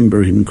 each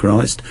member in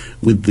Christ,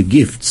 with the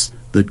gifts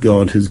that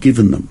God has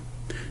given them.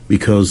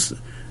 Because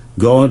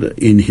God,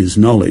 in His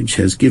knowledge,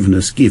 has given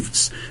us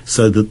gifts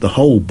so that the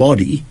whole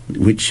body,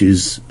 which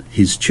is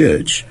His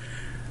church,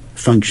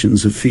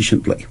 functions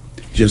efficiently.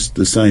 Just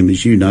the same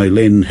as you know,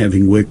 Len,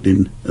 having worked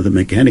in the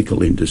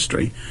mechanical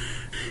industry,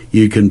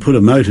 you can put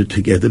a motor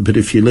together, but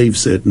if you leave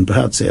certain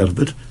parts out of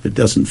it, it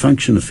doesn't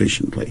function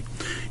efficiently.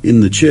 In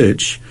the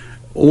church,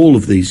 all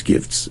of these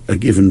gifts are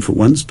given for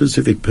one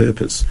specific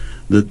purpose,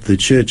 that the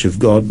Church of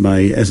God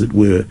may, as it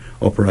were,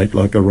 operate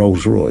like a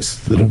Rolls Royce,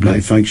 that it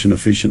may function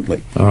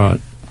efficiently. All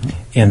right.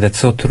 And that's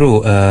so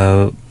true.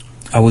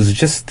 I was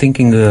just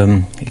thinking,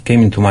 it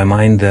came into my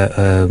mind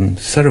a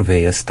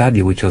survey, a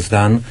study which was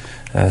done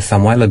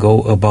some while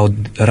ago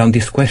around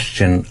this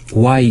question,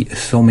 why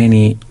so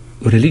many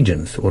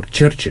religions or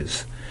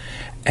churches?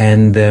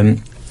 And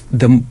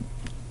the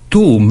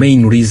two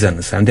main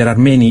reasons, and there are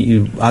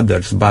many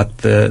others, but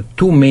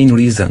two main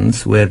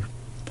reasons where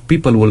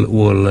people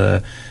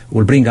will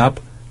bring up,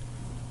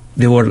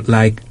 they were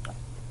like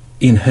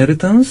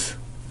inheritance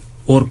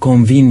or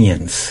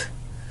convenience.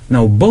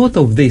 Now, both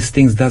of these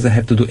things doesn't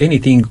have to do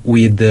anything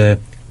with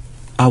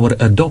our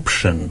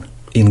adoption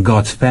in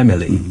God's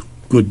family.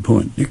 Good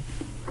point.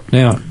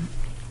 Now,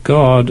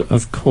 God,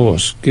 of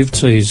course,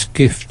 gives these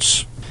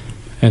gifts,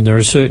 and there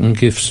are certain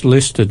gifts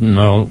listed, and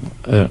I'll,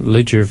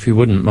 Lydia, if you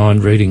wouldn't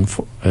mind reading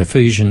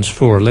Ephesians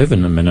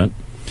 4:11 a minute.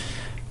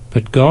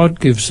 But God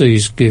gives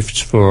these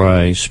gifts for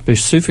a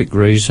specific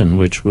reason,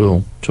 which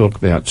we'll talk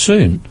about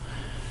soon.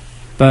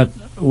 But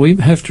we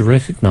have to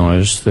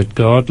recognise that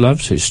God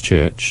loves His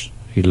church,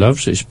 He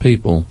loves His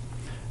people,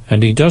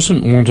 and He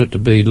doesn't want it to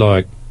be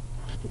like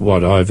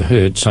what I've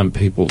heard some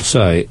people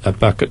say, a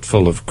bucket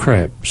full of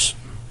crabs.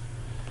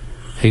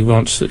 He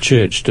wants the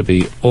church to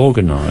be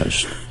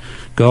organised.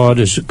 God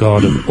is a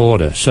God of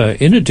order. So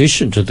in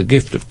addition to the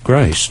gift of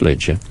grace,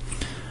 Ledger,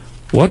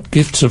 what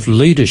gifts of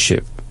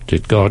leadership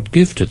did God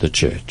give to the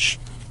church?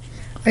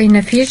 In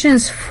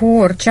Ephesians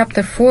 4,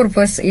 chapter 4,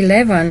 verse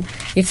 11,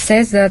 it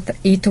says that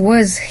it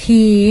was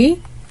He,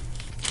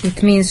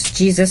 it means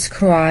Jesus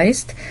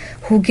Christ,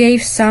 who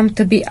gave some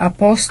to be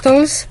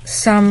apostles,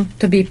 some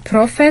to be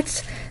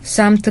prophets,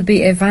 some to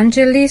be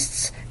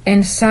evangelists,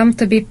 and some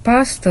to be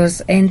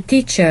pastors and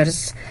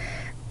teachers.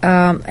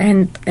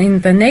 And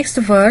in the next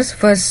verse,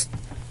 verse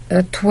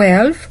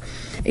 12,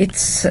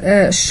 it's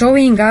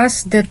showing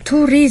us the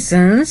two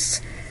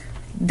reasons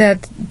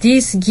that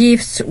these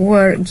gifts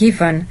were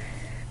given: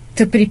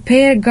 to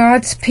prepare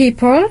God's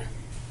people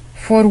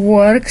for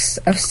works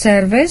of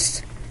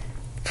service,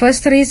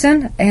 first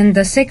reason, and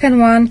the second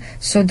one,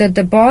 so that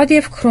the body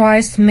of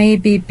Christ may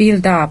be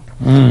built up.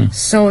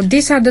 So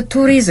these are the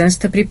two reasons: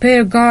 to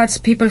prepare God's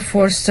people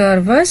for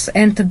service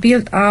and to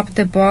build up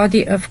the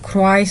body of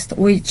Christ,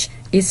 which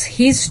is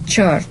His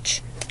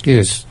church.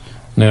 Yes.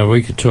 Now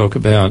we could talk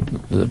about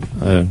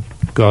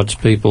God's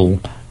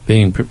people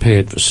being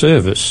prepared for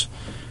service.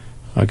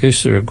 I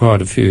guess there are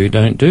quite a few who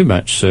don't do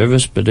much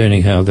service, but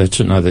anyhow, that's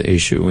another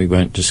issue. We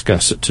won't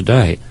discuss it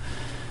today.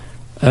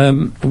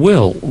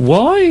 Will,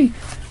 why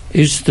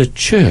is the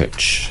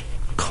church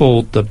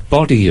called the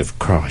body of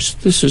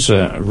Christ? This is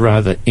a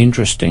rather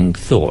interesting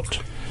thought.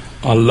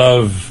 I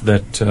love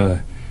that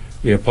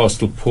the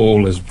Apostle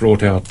Paul has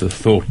brought out the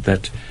thought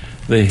that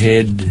the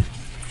head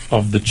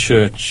of the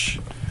church,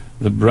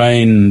 the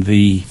brain,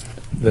 the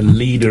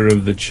leader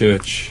of the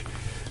church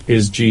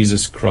is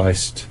Jesus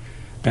Christ,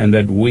 and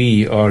that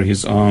we are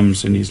His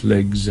arms and His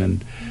legs,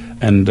 and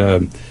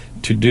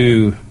to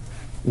do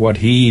what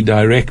He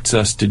directs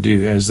us to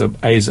do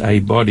as a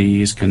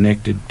body is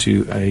connected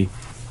to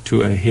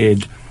a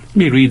head, Let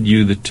me read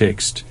you the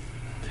text.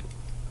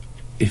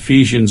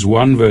 Ephesians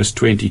 1 verse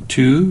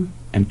 22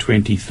 and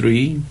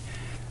 23.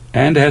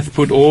 And hath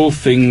put all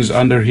things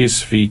under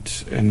his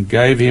feet, and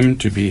gave him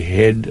to be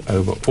head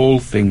over all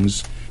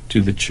things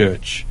to the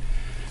church,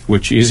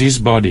 which is his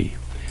body,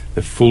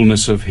 the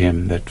fullness of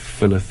him that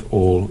filleth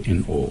all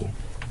in all.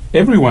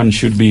 Everyone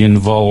should be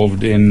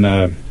involved in,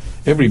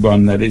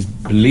 everyone that is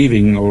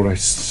believing or a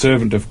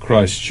servant of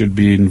Christ should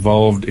be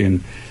involved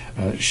in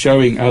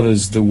showing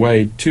others the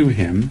way to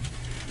him,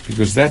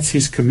 because that's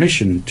his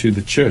commission to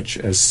the church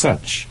as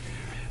such,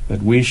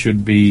 that we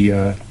should be,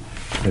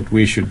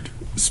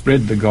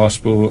 spread the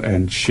gospel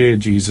and share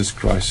Jesus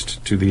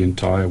Christ to the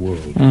entire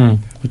world.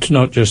 It's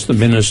not just the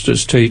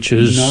ministers,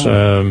 teachers,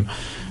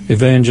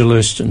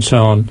 evangelists and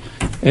so on.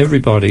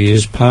 Everybody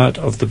is part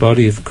of the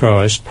body of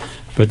Christ,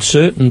 but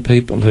certain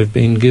people have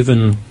been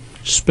given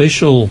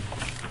special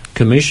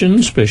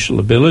commissions, special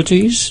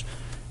abilities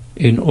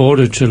in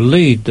order to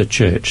lead the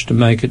church, to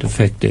make it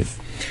effective.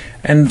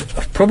 And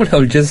probably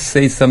I'll just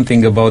say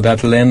something about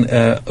that, Len.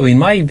 In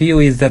my view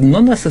is that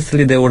not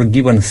necessarily they were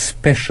given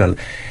special.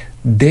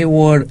 They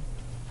were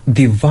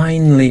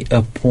divinely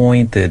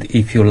appointed,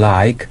 if you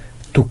like,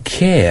 to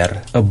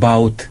care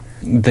about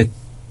the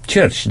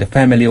church, the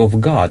family of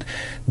God.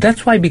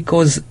 That's why,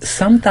 because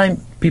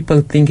sometimes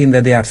people thinking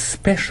that they are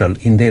special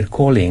in their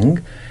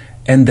calling,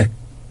 and the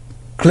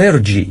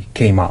clergy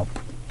came up,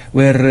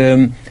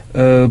 where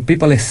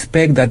people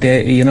expect that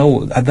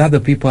that other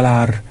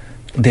people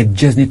they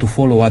just need to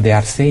follow what they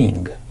are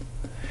saying.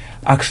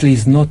 Actually,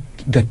 it's not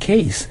the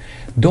case.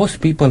 Those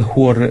people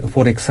who are,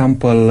 for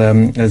example,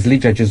 as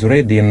Lydia just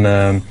read in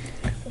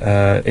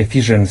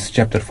Ephesians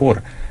chapter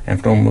 4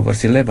 and from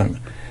verse 11,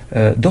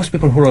 those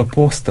people who are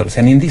apostles,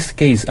 and in this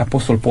case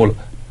Apostle Paul,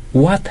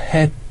 what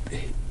had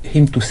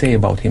him to say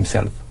about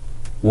himself?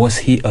 Was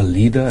he a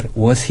leader?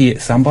 Was he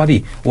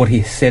somebody? Or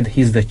he said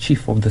he's the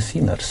chief of the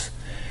sinners?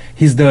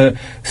 He's the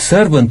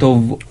servant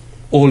of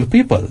all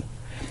people.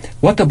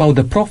 What about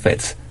the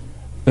prophets?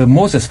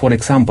 Moses, for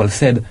example,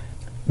 said,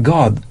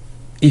 God,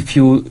 if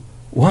you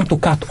want to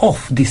cut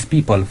off these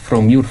people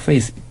from your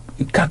face,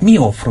 cut me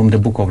off from the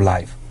book of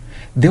life.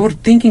 They were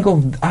thinking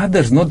of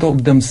others, not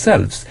of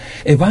themselves.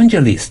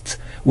 Evangelists,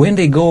 when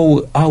they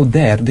go out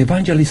there, the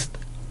evangelists,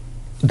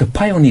 the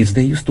pioneers,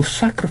 they used to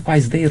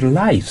sacrifice their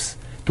lives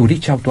to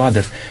reach out to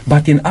others.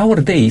 But in our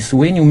days,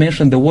 when you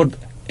mention the word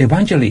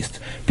evangelist,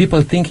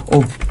 people think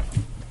of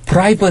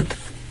private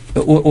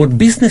or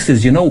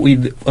businesses,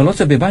 with a lot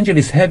of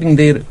evangelists having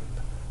their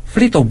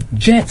fleet of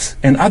jets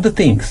and other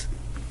things.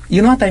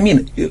 You know what I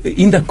mean?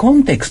 In the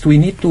context, we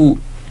need to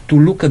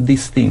look at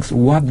these things,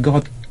 what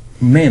God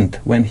meant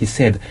when he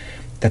said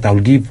that I'll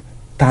give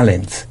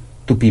talents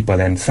to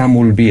people, and some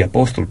will be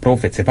apostles,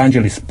 prophets,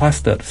 evangelists,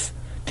 pastors,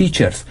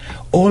 teachers.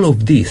 All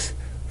of this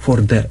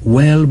for the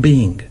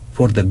well-being,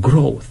 for the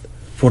growth,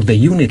 for the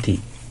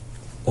unity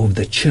of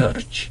the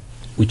church,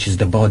 which is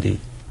the body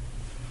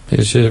of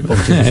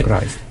Jesus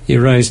Christ.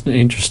 You raised an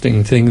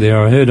interesting thing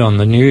there. I heard on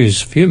the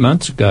news a few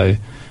months ago,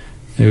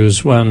 there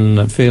was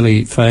one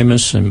fairly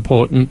famous,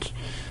 important,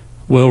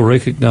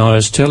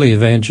 well-recognised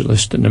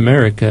televangelist in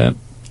America,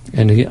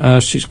 and he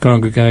asked his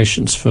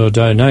congregations for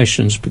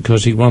donations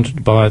because he wanted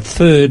to buy a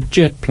third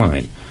jet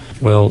plane.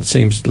 Well, it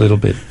seems a little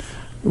bit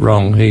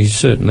wrong. He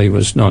certainly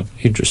was not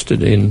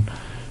interested in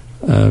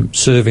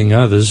serving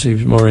others. He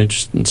was more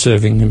interested in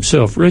serving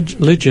himself.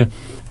 Lydia,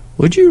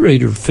 would you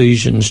read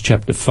Ephesians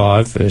chapter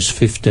 5, verse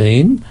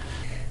 15?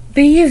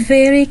 Be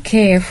very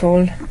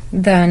careful,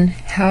 then,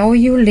 how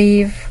you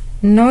live,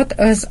 not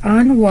as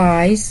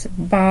unwise,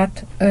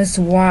 but as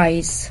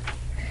wise,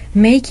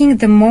 making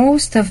the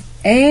most of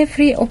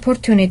every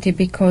opportunity,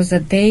 because the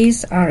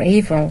days are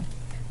evil.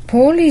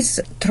 Paul is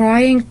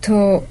trying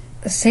to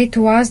say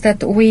to us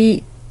that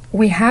we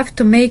have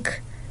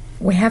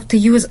to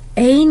use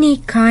any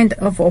kind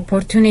of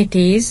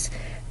opportunities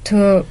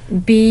to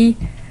be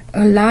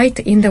a light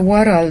in the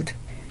world.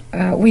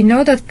 We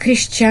know that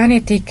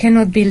Christianity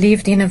cannot be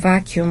lived in a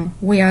vacuum.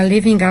 We are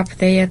living up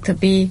there to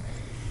be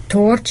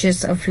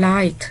torches of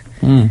light,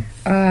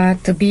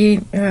 to be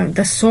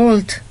the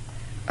salt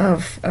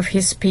of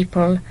his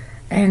people,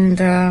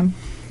 and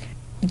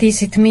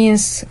this it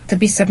means to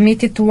be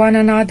submitted to one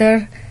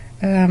another,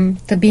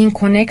 to be in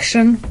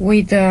connection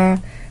with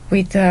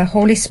the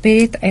Holy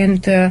Spirit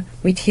and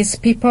with his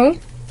people,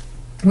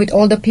 with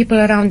all the people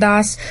around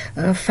us,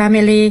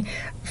 family,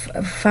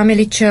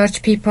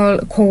 church people,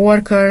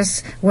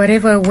 co-workers,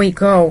 wherever we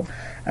go,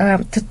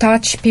 to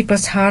touch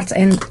people's hearts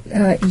and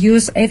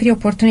use every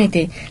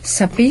opportunity.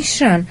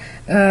 Submission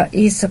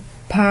is a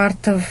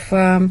part of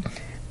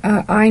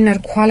inner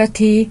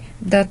quality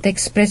that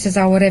expresses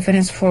our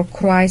reverence for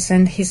Christ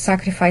and his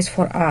sacrifice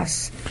for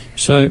us.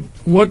 So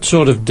what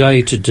sort of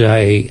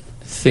day-to-day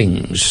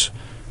things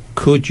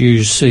could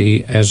you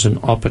see as an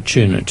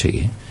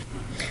opportunity?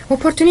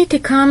 Opportunity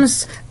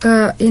comes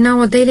in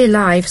our daily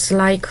lives,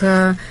 like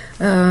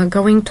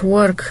going to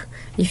work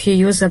if you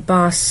use a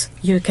bus,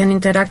 you can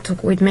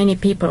interact with many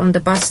people on the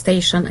bus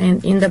station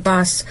and in the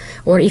bus,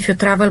 or if you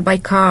travel by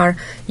car,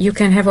 you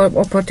can have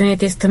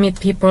opportunities to meet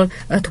people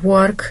at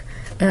work,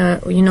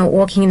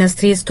 walking in the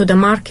streets, to the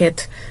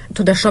market,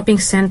 to the shopping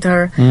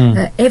center.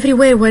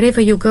 Everywhere, wherever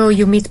you go,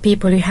 you meet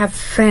people, you have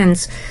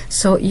friends.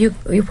 So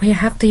we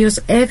have to use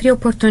every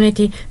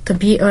opportunity to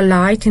be a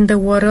light in the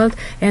world.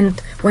 And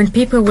when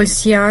people will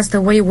see us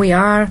the way we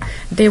are,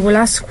 they will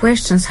ask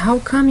questions. How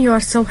come you are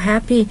so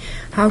happy?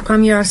 How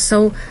come you are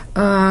so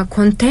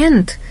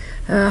content?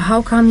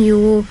 How come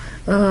you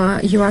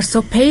are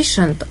so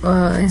patient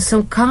and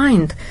so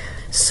kind?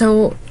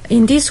 So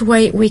in this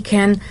way, we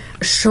can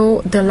show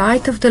the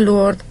light of the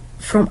Lord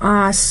from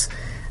us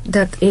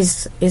that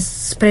is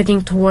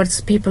spreading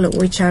towards people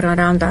which are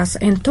around us,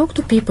 and talk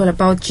to people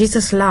about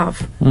Jesus'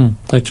 love.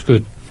 That's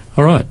good.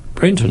 All right,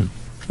 Brenton,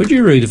 would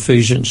you read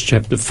Ephesians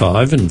chapter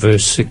 5 and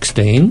verse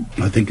 16?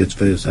 I think it's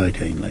verse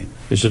 18, Len.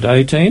 Is it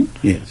 18?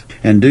 Yes.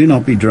 And do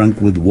not be drunk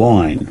with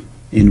wine,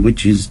 in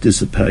which is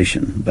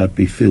dissipation, but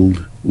be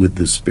filled with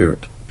the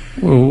Spirit.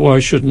 Well, why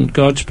shouldn't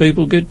God's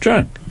people get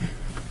drunk?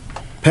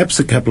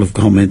 Perhaps a couple of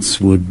comments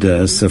would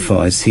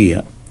suffice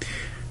here.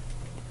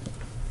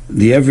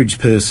 The average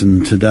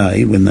person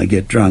today, when they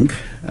get drunk,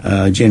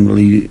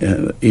 generally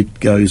it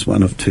goes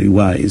one of two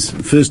ways.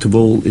 First of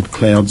all, it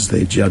clouds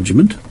their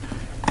judgment,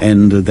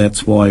 and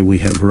that's why we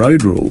have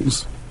road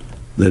rules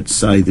that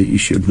say that you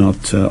should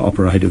not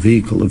operate a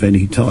vehicle of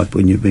any type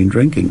when you've been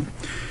drinking.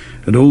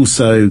 It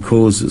also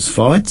causes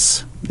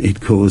fights,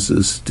 it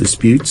causes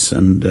disputes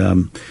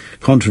and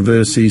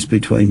controversies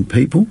between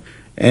people.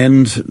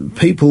 And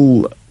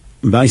people,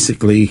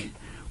 basically,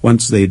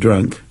 once they're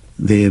drunk,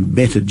 their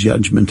better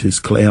judgment is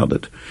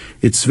clouded.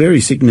 It's very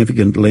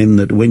significant, Len,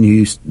 that when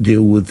you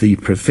deal with the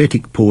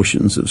prophetic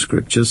portions of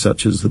Scripture,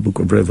 such as the book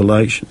of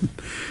Revelation,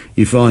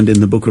 you find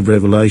in the book of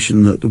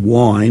Revelation that the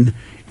wine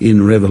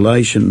in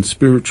Revelation,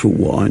 spiritual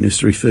wine,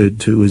 is referred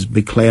to as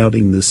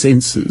beclouding the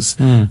senses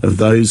of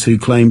those who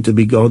claim to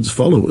be God's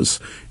followers,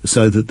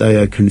 so that they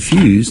are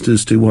confused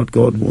as to what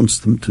God wants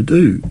them to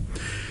do.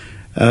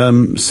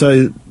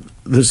 So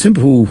the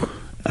simple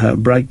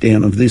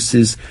breakdown of this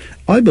is,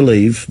 I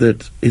believe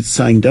that it's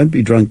saying don't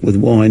be drunk with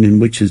wine in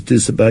which is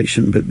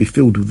dissipation, but be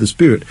filled with the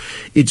Spirit.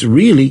 It's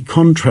really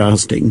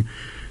contrasting.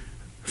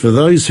 For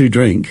those who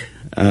drink,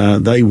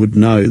 they would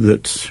know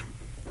that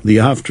the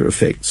after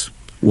effects,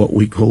 what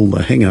we call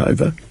the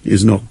hangover,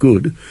 is not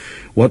good.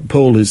 What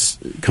Paul is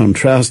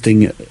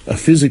contrasting a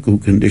physical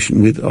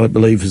condition with, I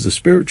believe, is a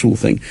spiritual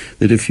thing,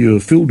 that if you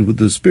are filled with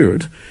the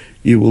Spirit,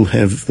 you will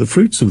have the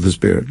fruits of the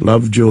Spirit,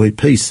 love, joy,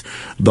 peace.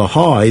 The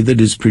high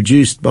that is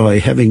produced by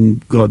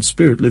having God's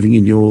Spirit living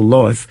in your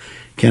life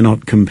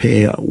cannot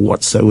compare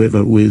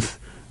whatsoever with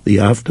the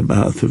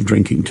aftermath of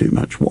drinking too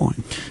much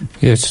wine.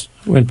 Yes,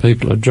 when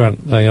people are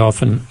drunk, they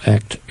often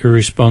act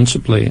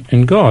irresponsibly,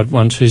 and God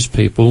wants his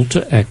people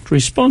to act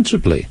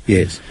responsibly.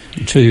 Yes.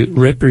 To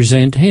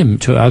represent him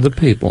to other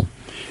people.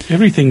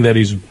 Everything that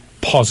is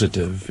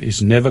positive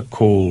is never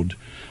called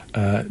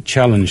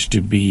challenged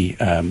to be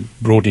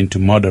brought into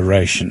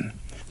moderation.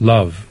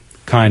 Love,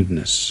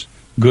 kindness,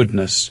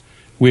 goodness.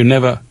 We're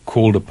never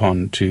called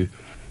upon to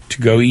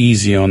go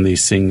easy on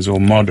these things or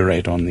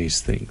moderate on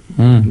these things.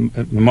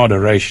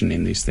 Moderation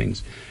in these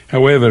things.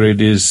 However,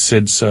 it is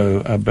said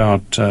so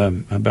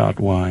about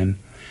wine.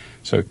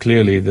 So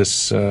clearly there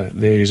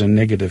is a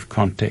negative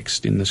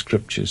context in the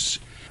Scriptures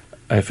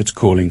if it's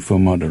calling for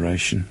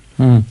moderation.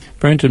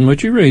 Brenton,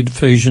 would you read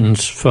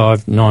Ephesians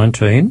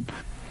 5:19?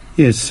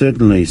 Yes,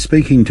 certainly.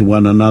 Speaking to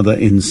one another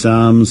in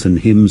psalms and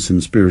hymns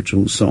and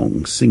spiritual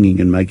songs,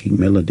 singing and making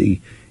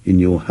melody in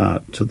your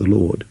heart to the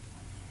Lord.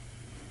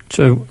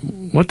 So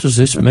what does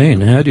this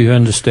mean? How do you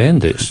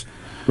understand this?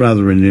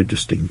 Rather an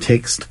interesting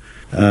text.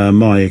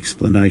 My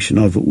explanation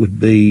of it would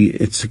be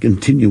it's a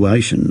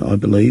continuation, I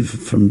believe,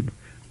 from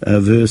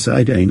verse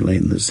 18,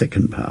 Len, the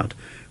second part,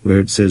 where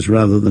it says,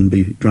 rather than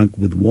be drunk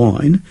with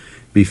wine,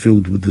 be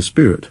filled with the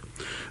Spirit.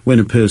 When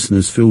a person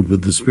is filled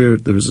with the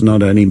Spirit, there is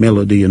not only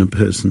melody in a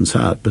person's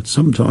heart, but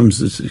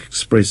sometimes it's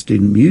expressed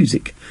in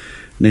music.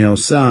 Now,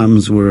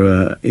 psalms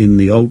were in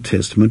the Old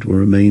Testament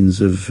were a means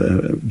of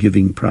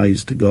giving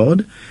praise to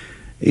God.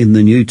 In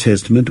the New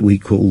Testament, we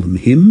call them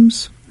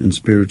hymns and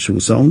spiritual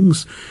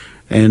songs.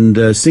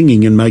 And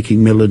singing and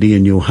making melody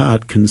in your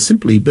heart can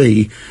simply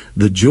be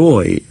the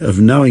joy of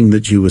knowing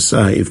that you are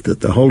saved, that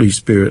the Holy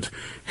Spirit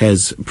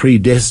has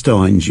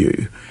predestined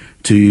you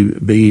to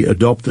be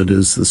adopted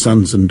as the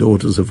sons and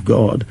daughters of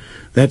God.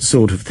 That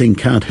sort of thing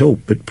can't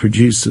help but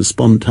produce a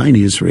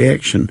spontaneous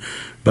reaction,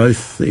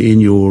 both in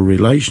your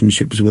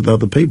relationships with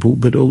other people,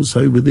 but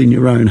also within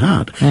your own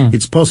heart.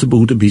 It's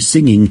possible to be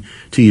singing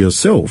to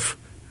yourself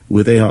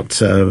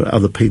without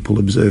other people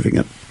observing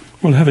it.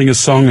 Well, having a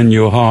song in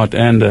your heart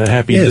and a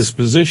happy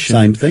disposition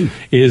same thing.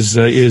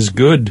 is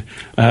good.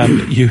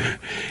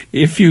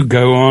 If you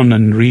go on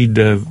and read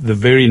the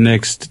very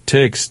next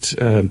text,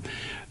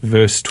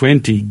 verse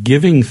 20,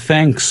 giving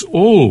thanks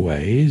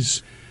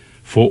always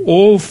for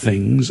all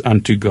things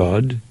unto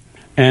God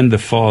and the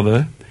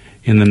Father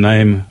in the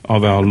name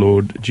of our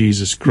Lord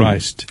Jesus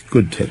Christ.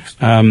 Good text.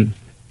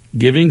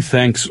 Giving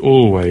thanks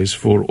always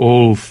for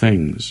all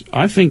things.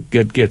 I think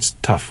it gets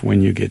tough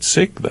when you get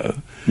sick,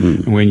 though,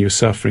 when you're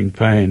suffering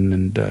pain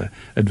and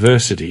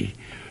adversity.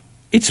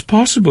 It's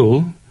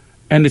possible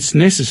and it's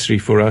necessary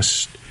for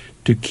us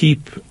to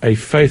keep a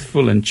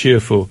faithful and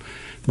cheerful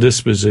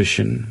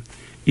disposition,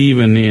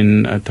 even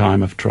in a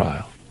time of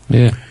trial.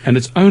 Yeah. And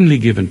it's only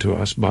given to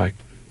us by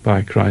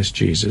Christ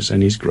Jesus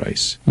and His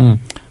grace.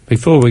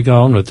 Before we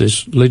go on with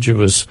this, Lydia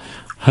was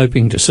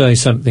hoping to say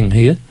something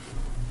here.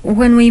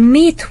 When we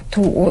meet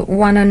to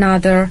one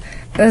another,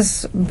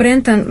 as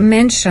Brenton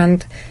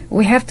mentioned,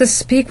 we have to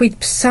speak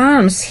with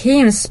psalms,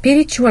 hymns,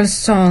 spiritual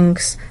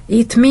songs.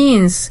 It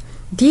means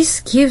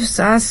this gives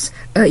us,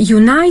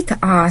 unite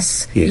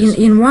us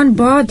in one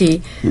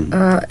body.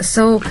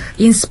 So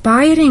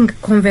inspiring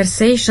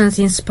conversations,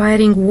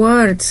 inspiring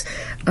words,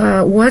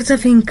 words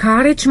of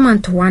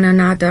encouragement to one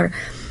another.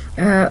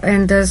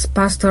 And as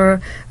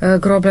Pastor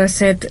Grobler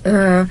said,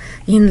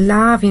 in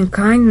love, in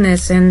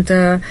kindness,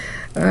 and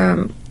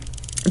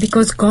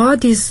because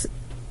God is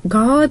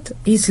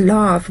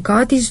love,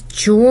 God is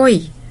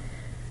joy.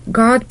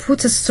 God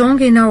puts a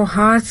song in our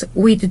hearts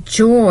with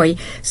joy.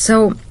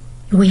 So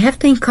we have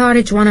to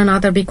encourage one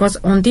another, because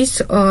on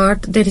this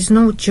earth there is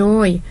no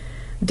joy,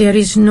 there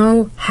is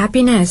no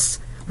happiness.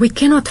 We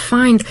cannot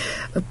find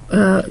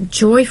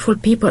joyful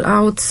people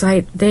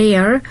outside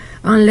there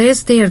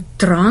unless they are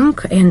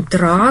drunk and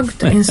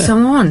drugged and so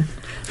on.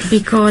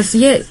 Because,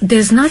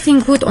 there's nothing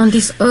good on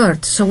this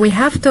earth. So we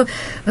have to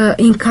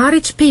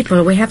encourage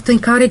people. We have to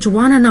encourage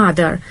one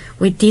another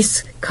with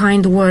these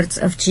kind words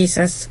of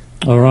Jesus.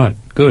 All right,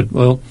 good.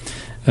 Well,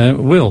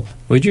 Will,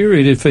 would you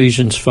read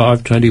Ephesians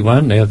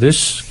 5:21? Now,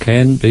 this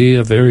can be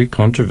a very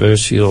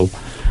controversial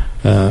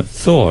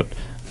thought,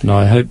 and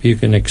I hope you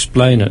can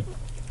explain it.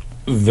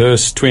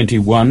 Verse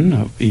 21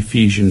 of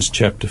Ephesians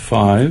chapter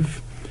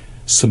 5,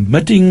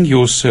 submitting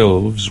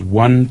yourselves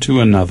one to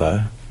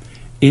another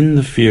in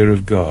the fear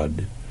of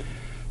God.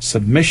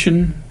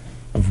 Submission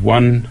of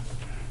one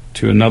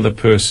to another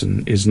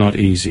person is not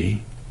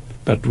easy,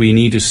 but we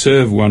need to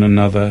serve one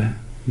another,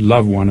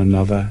 love one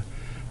another,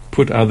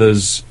 put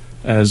others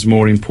as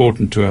more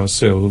important to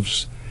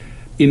ourselves.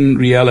 In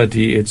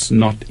reality, it's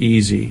not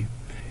easy.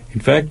 In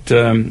fact,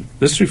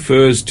 this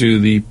refers to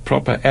the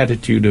proper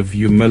attitude of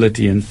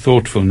humility and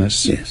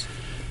thoughtfulness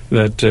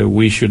that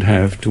we should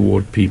have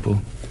toward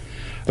people.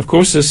 Of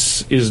course,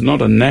 this is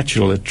not a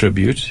natural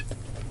attribute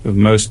of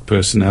most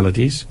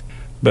personalities,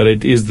 but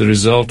it is the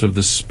result of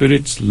the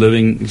Spirit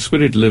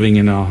living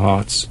in our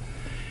hearts.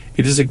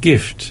 It is a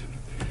gift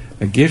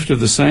of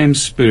the same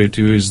Spirit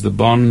who is the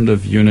bond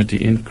of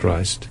unity in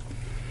Christ.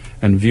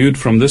 And viewed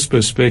from this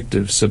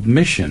perspective,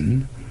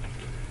 submission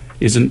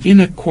is an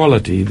inner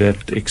quality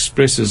that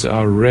expresses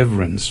our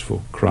reverence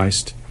for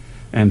Christ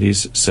and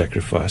His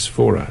sacrifice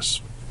for us.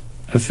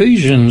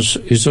 Ephesians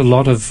is a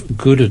lot of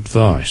good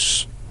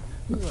advice.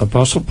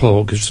 Apostle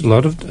Paul gives a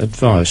lot of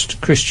advice to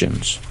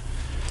Christians.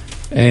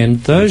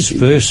 And those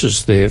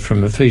verses there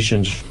from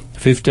Ephesians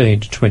 15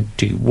 to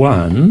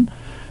 21,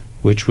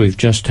 which we've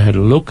just had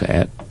a look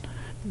at,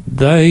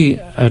 they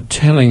are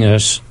telling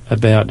us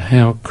about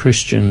how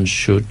Christians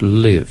should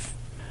live.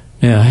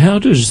 Now, how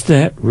does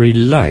that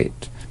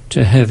relate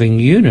to having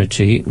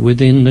unity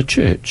within the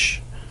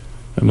church?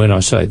 And when I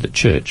say the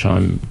church,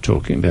 I'm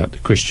talking about the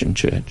Christian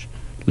church.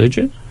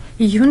 Lydia?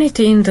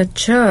 Unity in the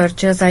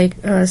church, as I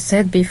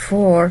said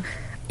before,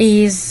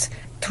 is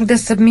through the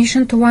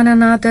submission to one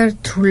another,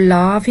 through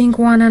loving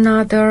one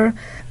another,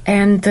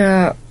 and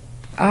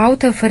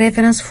out of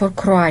reverence for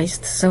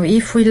Christ. So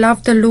if we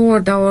love the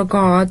Lord our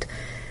God,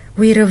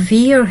 we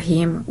revere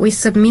Him, we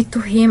submit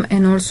to Him,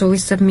 and also we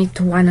submit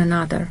to one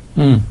another.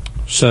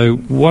 So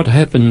what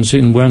happens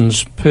in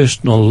one's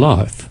personal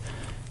life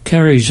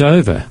carries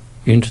over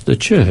into the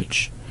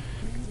church.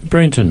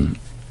 Brenton,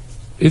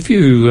 if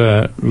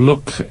you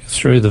look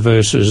through the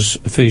verses,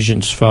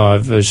 Ephesians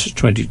 5, verses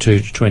 22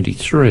 to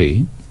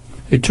 23,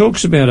 it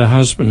talks about a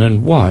husband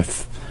and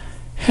wife.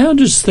 How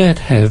does that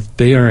have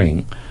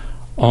bearing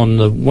on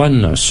the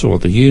oneness or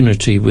the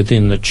unity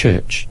within the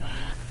church?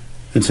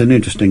 It's an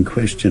interesting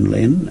question,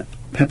 Len.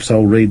 Perhaps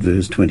I'll read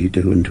verse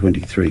 22 and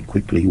 23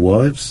 quickly.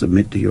 Wives,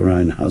 submit to your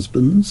own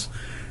husbands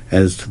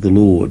as to the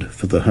Lord,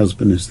 for the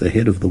husband is the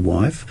head of the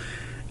wife,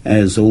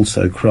 as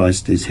also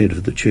Christ is head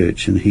of the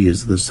church, and He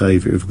is the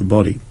Saviour of the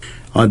body.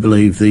 I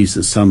believe these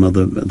are some of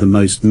the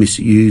most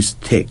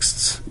misused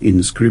texts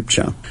in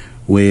Scripture,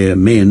 where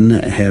men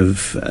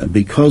have,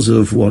 because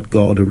of what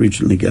God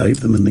originally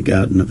gave them in the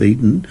Garden of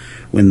Eden,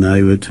 when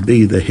they were to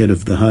be the head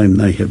of the home,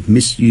 they have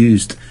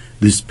misused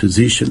this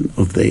position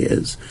of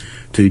theirs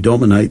to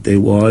dominate their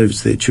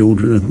wives, their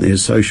children, and their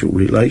social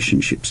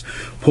relationships.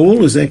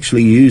 Paul is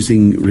actually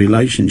using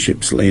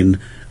relationships, Len,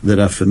 that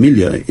are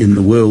familiar in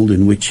the world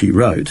in which he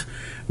wrote,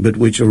 but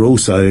which are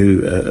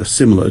also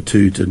similar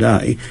to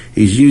today.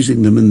 He's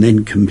using them and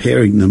then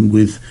comparing them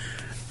with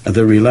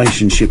the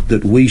relationship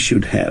that we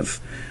should have.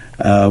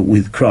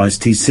 with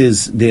Christ. He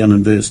says down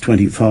in verse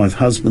 25,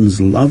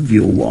 "Husbands, love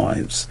your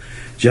wives,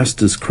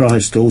 just as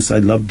Christ also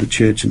loved the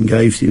church and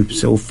gave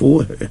himself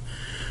for her."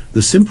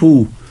 The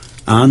simple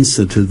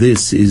answer to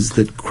this is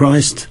that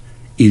Christ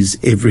is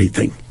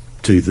everything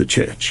to the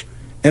church.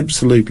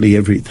 Absolutely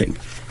everything.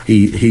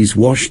 He's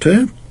washed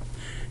her,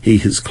 he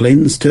has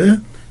cleansed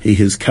her, he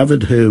has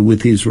covered her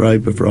with his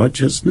robe of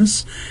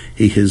righteousness,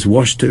 he has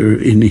washed her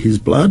in his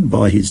blood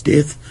by his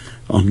death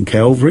on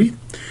Calvary,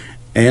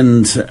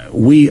 and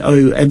we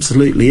owe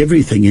absolutely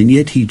everything, and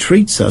yet he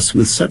treats us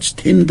with such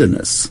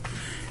tenderness.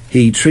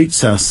 He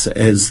treats us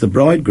as the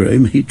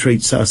bridegroom, he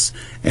treats us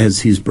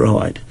as his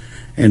bride,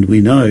 and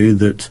we know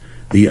that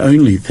the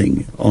only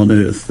thing on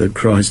earth that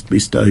Christ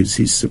bestows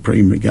his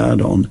supreme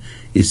regard on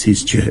is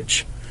his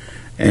church.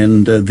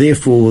 And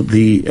therefore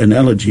the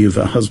analogy of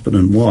a husband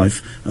and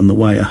wife and the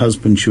way a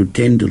husband should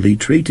tenderly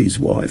treat his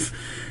wife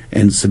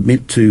and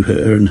submit to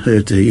her and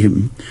her to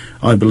him,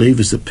 I believe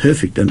is a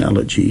perfect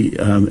analogy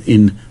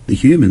in the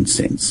human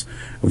sense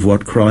of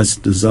what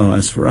Christ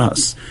desires for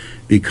us,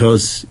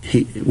 because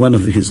one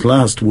of his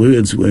last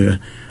words were,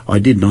 "I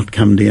did not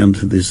come down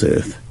to this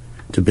earth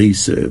to be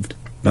served,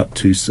 but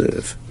to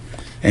serve."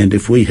 And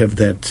if we have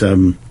that,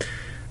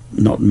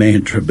 not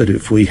mantra, but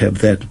if we have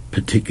that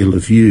particular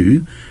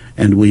view,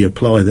 and we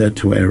apply that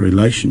to our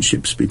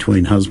relationships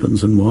between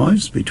husbands and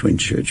wives, between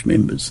church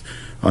members,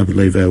 I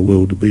believe our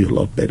world will be a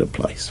lot better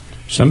place.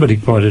 Somebody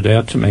pointed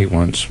out to me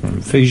once from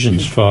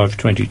Ephesians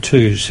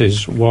 5:22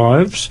 says,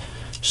 "Wives,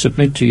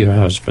 submit to your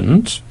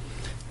husbands,"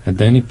 and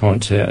then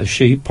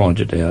she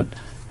pointed out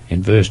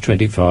in verse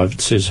 25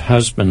 it says,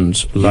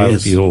 "Husbands, love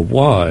Yes. your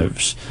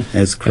wives,"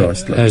 As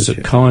Christ loved as the a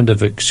church. kind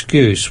of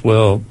excuse.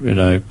 Well,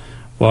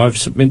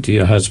 wives, submit to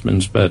your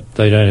husbands, but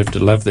they don't have to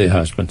love their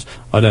husbands.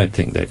 I don't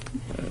think that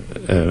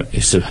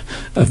is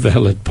a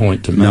valid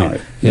point to make.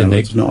 No,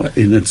 it's not.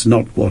 And it's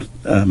not what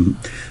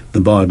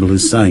the Bible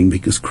is saying,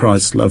 because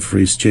Christ's love for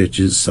his church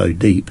is so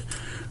deep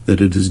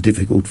that it is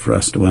difficult for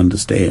us to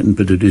understand,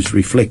 but it is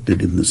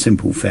reflected in the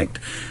simple fact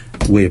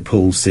where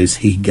Paul says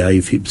he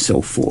gave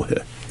himself for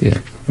her. Yeah.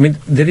 I mean,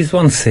 there is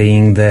one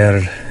saying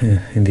there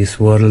in this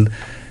world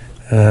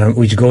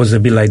which goes a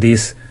bit like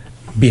this: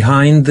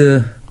 behind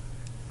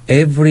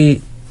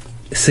every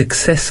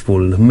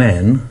successful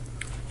man,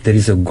 there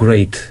is a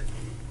great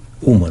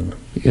woman.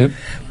 Yep.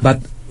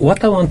 But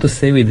what I want to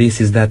say with this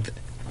is that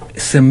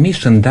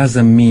submission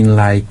doesn't mean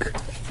like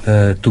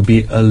to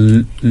be a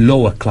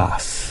lower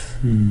class.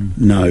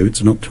 No,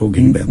 it's not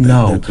talking about that.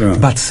 No, That's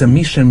right. but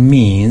submission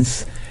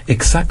means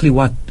exactly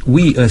what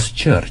we as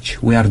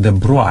church, we are the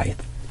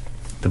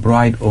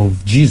bride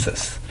of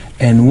Jesus,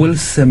 and will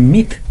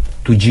submit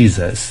to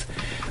Jesus,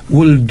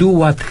 will do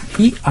what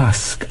he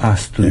asks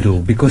us to do,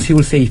 because he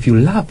will say, if you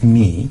love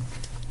me,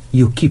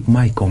 you keep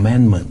my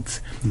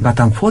commandments. But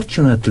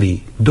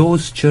unfortunately,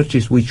 those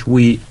churches which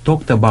we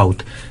talked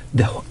about,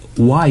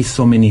 why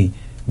so many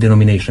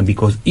denominations?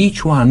 Because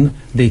each one,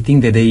 they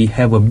think that they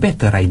have a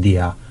better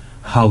idea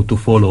how to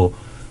follow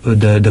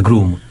the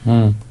groom.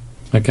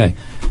 Okay.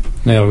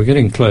 Now we're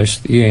getting close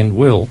to the end.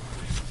 Will,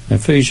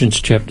 Ephesians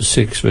chapter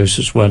 6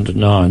 verses 1 to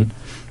 9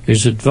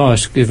 is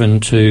advice given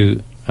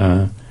to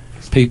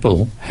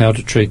people how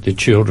to treat their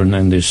children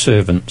and their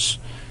servants.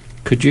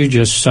 Could you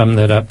just sum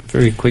that up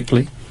very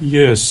quickly?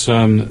 Yes,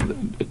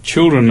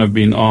 children have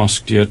been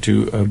asked here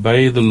to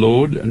obey the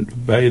Lord and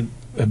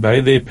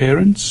obey their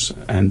parents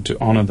and to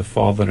honour the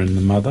father and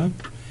the mother,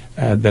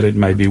 that it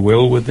may be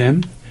well with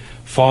them.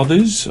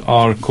 Fathers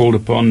are called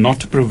upon not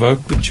to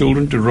provoke the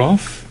children to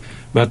wrath,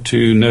 but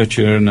to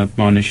nurture and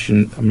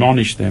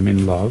admonish them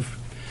in love.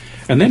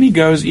 And then he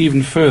goes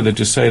even further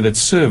to say that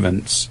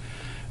servants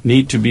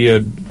need to be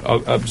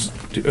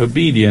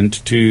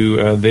obedient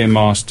to their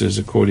masters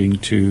according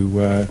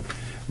to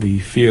the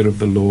fear of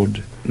the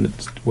Lord.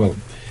 Well,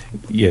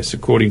 yes,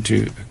 according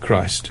to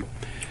Christ.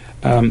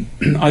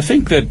 I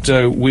think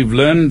that we've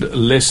learned a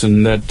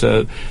lesson that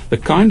the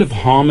kind of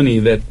harmony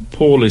that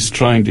Paul is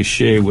trying to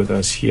share with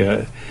us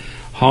here,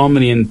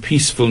 harmony and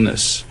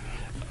peacefulness,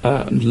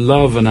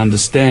 love and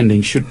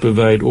understanding should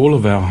pervade all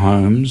of our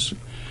homes,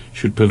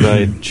 should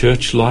pervade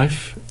church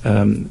life,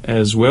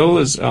 as well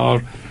as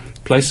our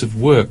place of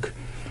work.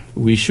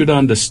 We should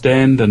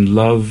understand and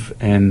love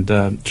and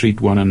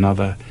treat one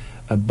another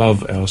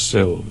above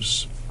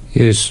ourselves.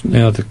 Yes.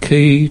 Now the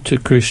key to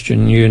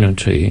Christian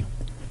unity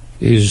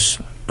is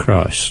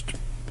Christ.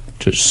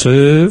 To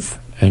serve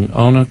and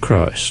honour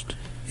Christ,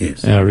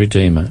 Yes. our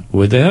Redeemer.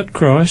 Without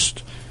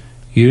Christ,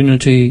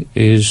 unity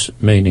is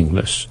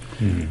meaningless.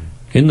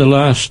 In the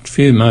last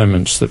few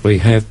moments that we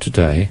have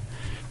today,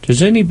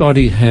 does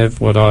anybody have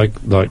what I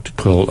like to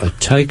call a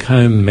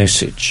take-home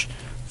message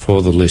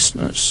for the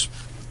listeners?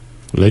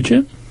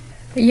 Lydia?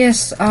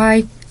 Yes,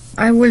 I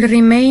will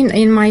remain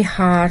in my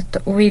heart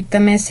with the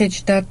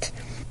message that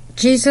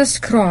Jesus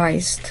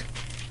Christ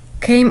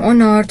came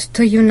on earth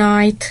to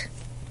unite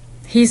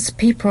his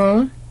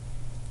people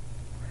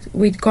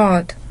with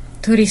God,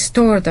 to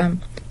restore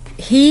them.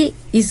 He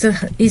is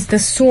the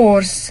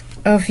source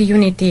of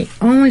unity,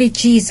 only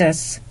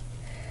Jesus.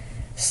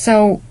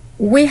 So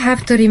we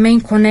have to remain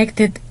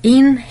connected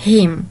in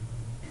Him.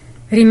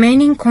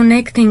 Remaining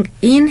connecting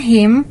in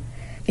Him,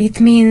 it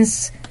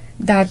means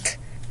that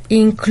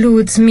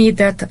includes me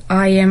that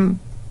I am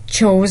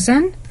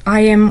chosen, I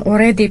am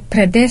already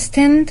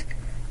predestined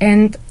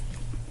and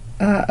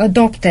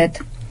adopted,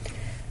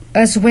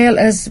 as well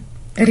as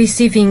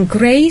receiving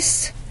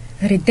grace,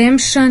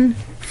 redemption,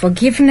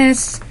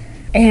 forgiveness,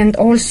 and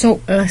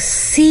also a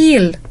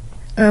seal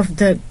of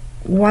the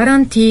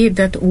warranty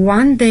that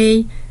one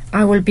day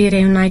I will be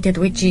reunited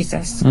with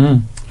Jesus.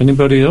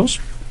 Anybody else?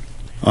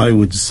 I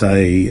would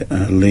say,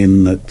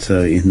 Len, that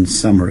in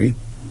summary,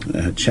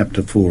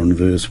 chapter 4 and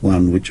verse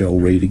 1, which I'll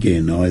read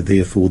again, I,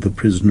 therefore, the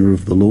prisoner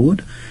of the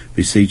Lord,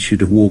 beseech you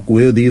to walk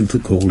worthy of the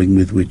calling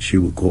with which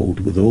you were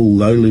called, with all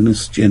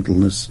lowliness,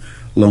 gentleness,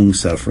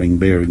 long-suffering,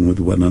 bearing with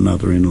one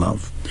another in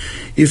love.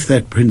 If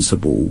that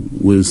principle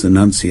was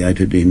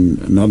enunciated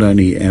in not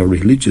only our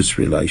religious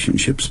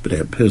relationships, but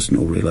our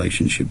personal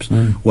relationships,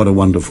 what a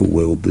wonderful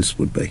world this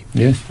would be.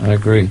 Yes, I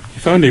agree.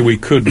 If only we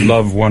could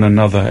love one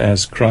another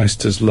as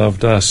Christ has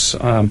loved us.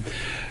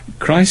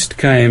 Christ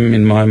came,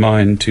 in my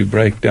mind, to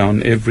break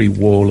down every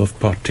wall of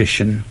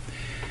partition.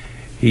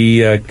 He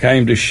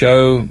came to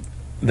show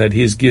that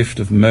his gift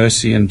of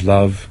mercy and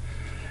love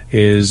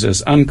is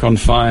as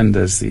unconfined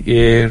as the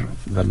air,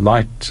 the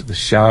light, the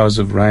showers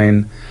of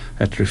rain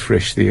that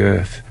refresh the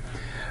earth.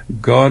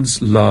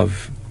 God's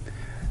love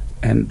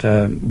and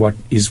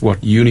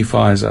what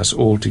unifies us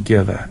all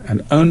together,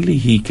 and only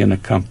He can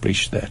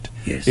accomplish that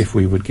if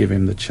we would give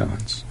Him the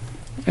chance.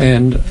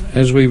 And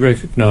as we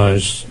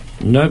recognise,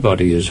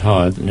 nobody is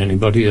higher than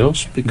anybody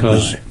else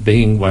because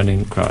being one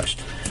in Christ.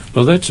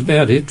 Well, that's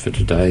about it for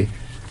today.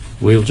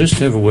 We'll just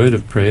have a word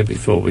of prayer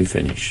before we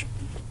finish.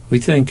 We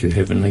thank you,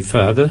 Heavenly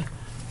Father,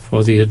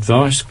 for the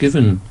advice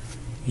given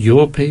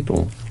your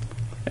people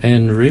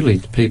and really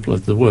the people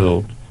of the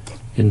world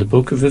in the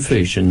book of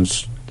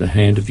Ephesians, the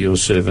hand of your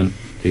servant,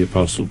 the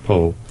Apostle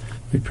Paul.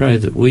 We pray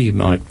that we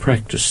might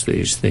practice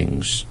these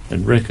things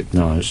and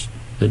recognise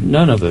that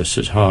none of us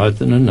is higher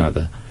than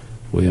another.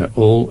 We are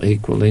all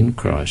equal in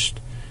Christ.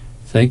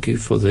 Thank you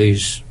for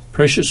these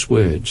precious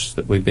words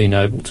that we've been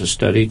able to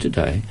study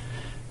today.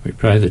 We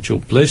pray that you'll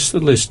bless the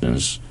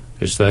listeners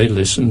as they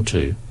listen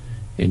too.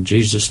 In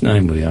Jesus'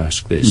 name we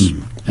ask this.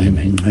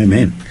 Amen.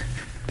 Amen.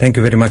 Thank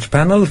you very much,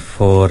 panel,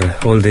 for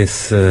all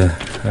these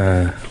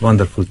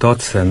wonderful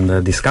thoughts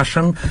and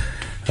discussion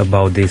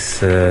about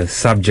this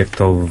subject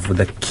of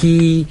the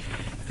key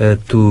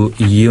to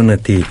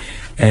unity.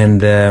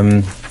 And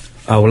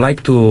I would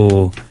like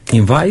to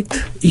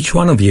invite each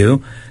one of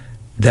you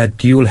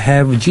that you'll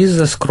have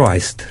Jesus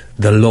Christ,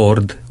 the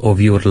Lord of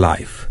your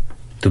life,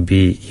 to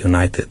be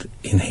united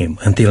in Him.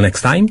 Until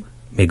next time,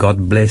 may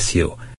God bless you.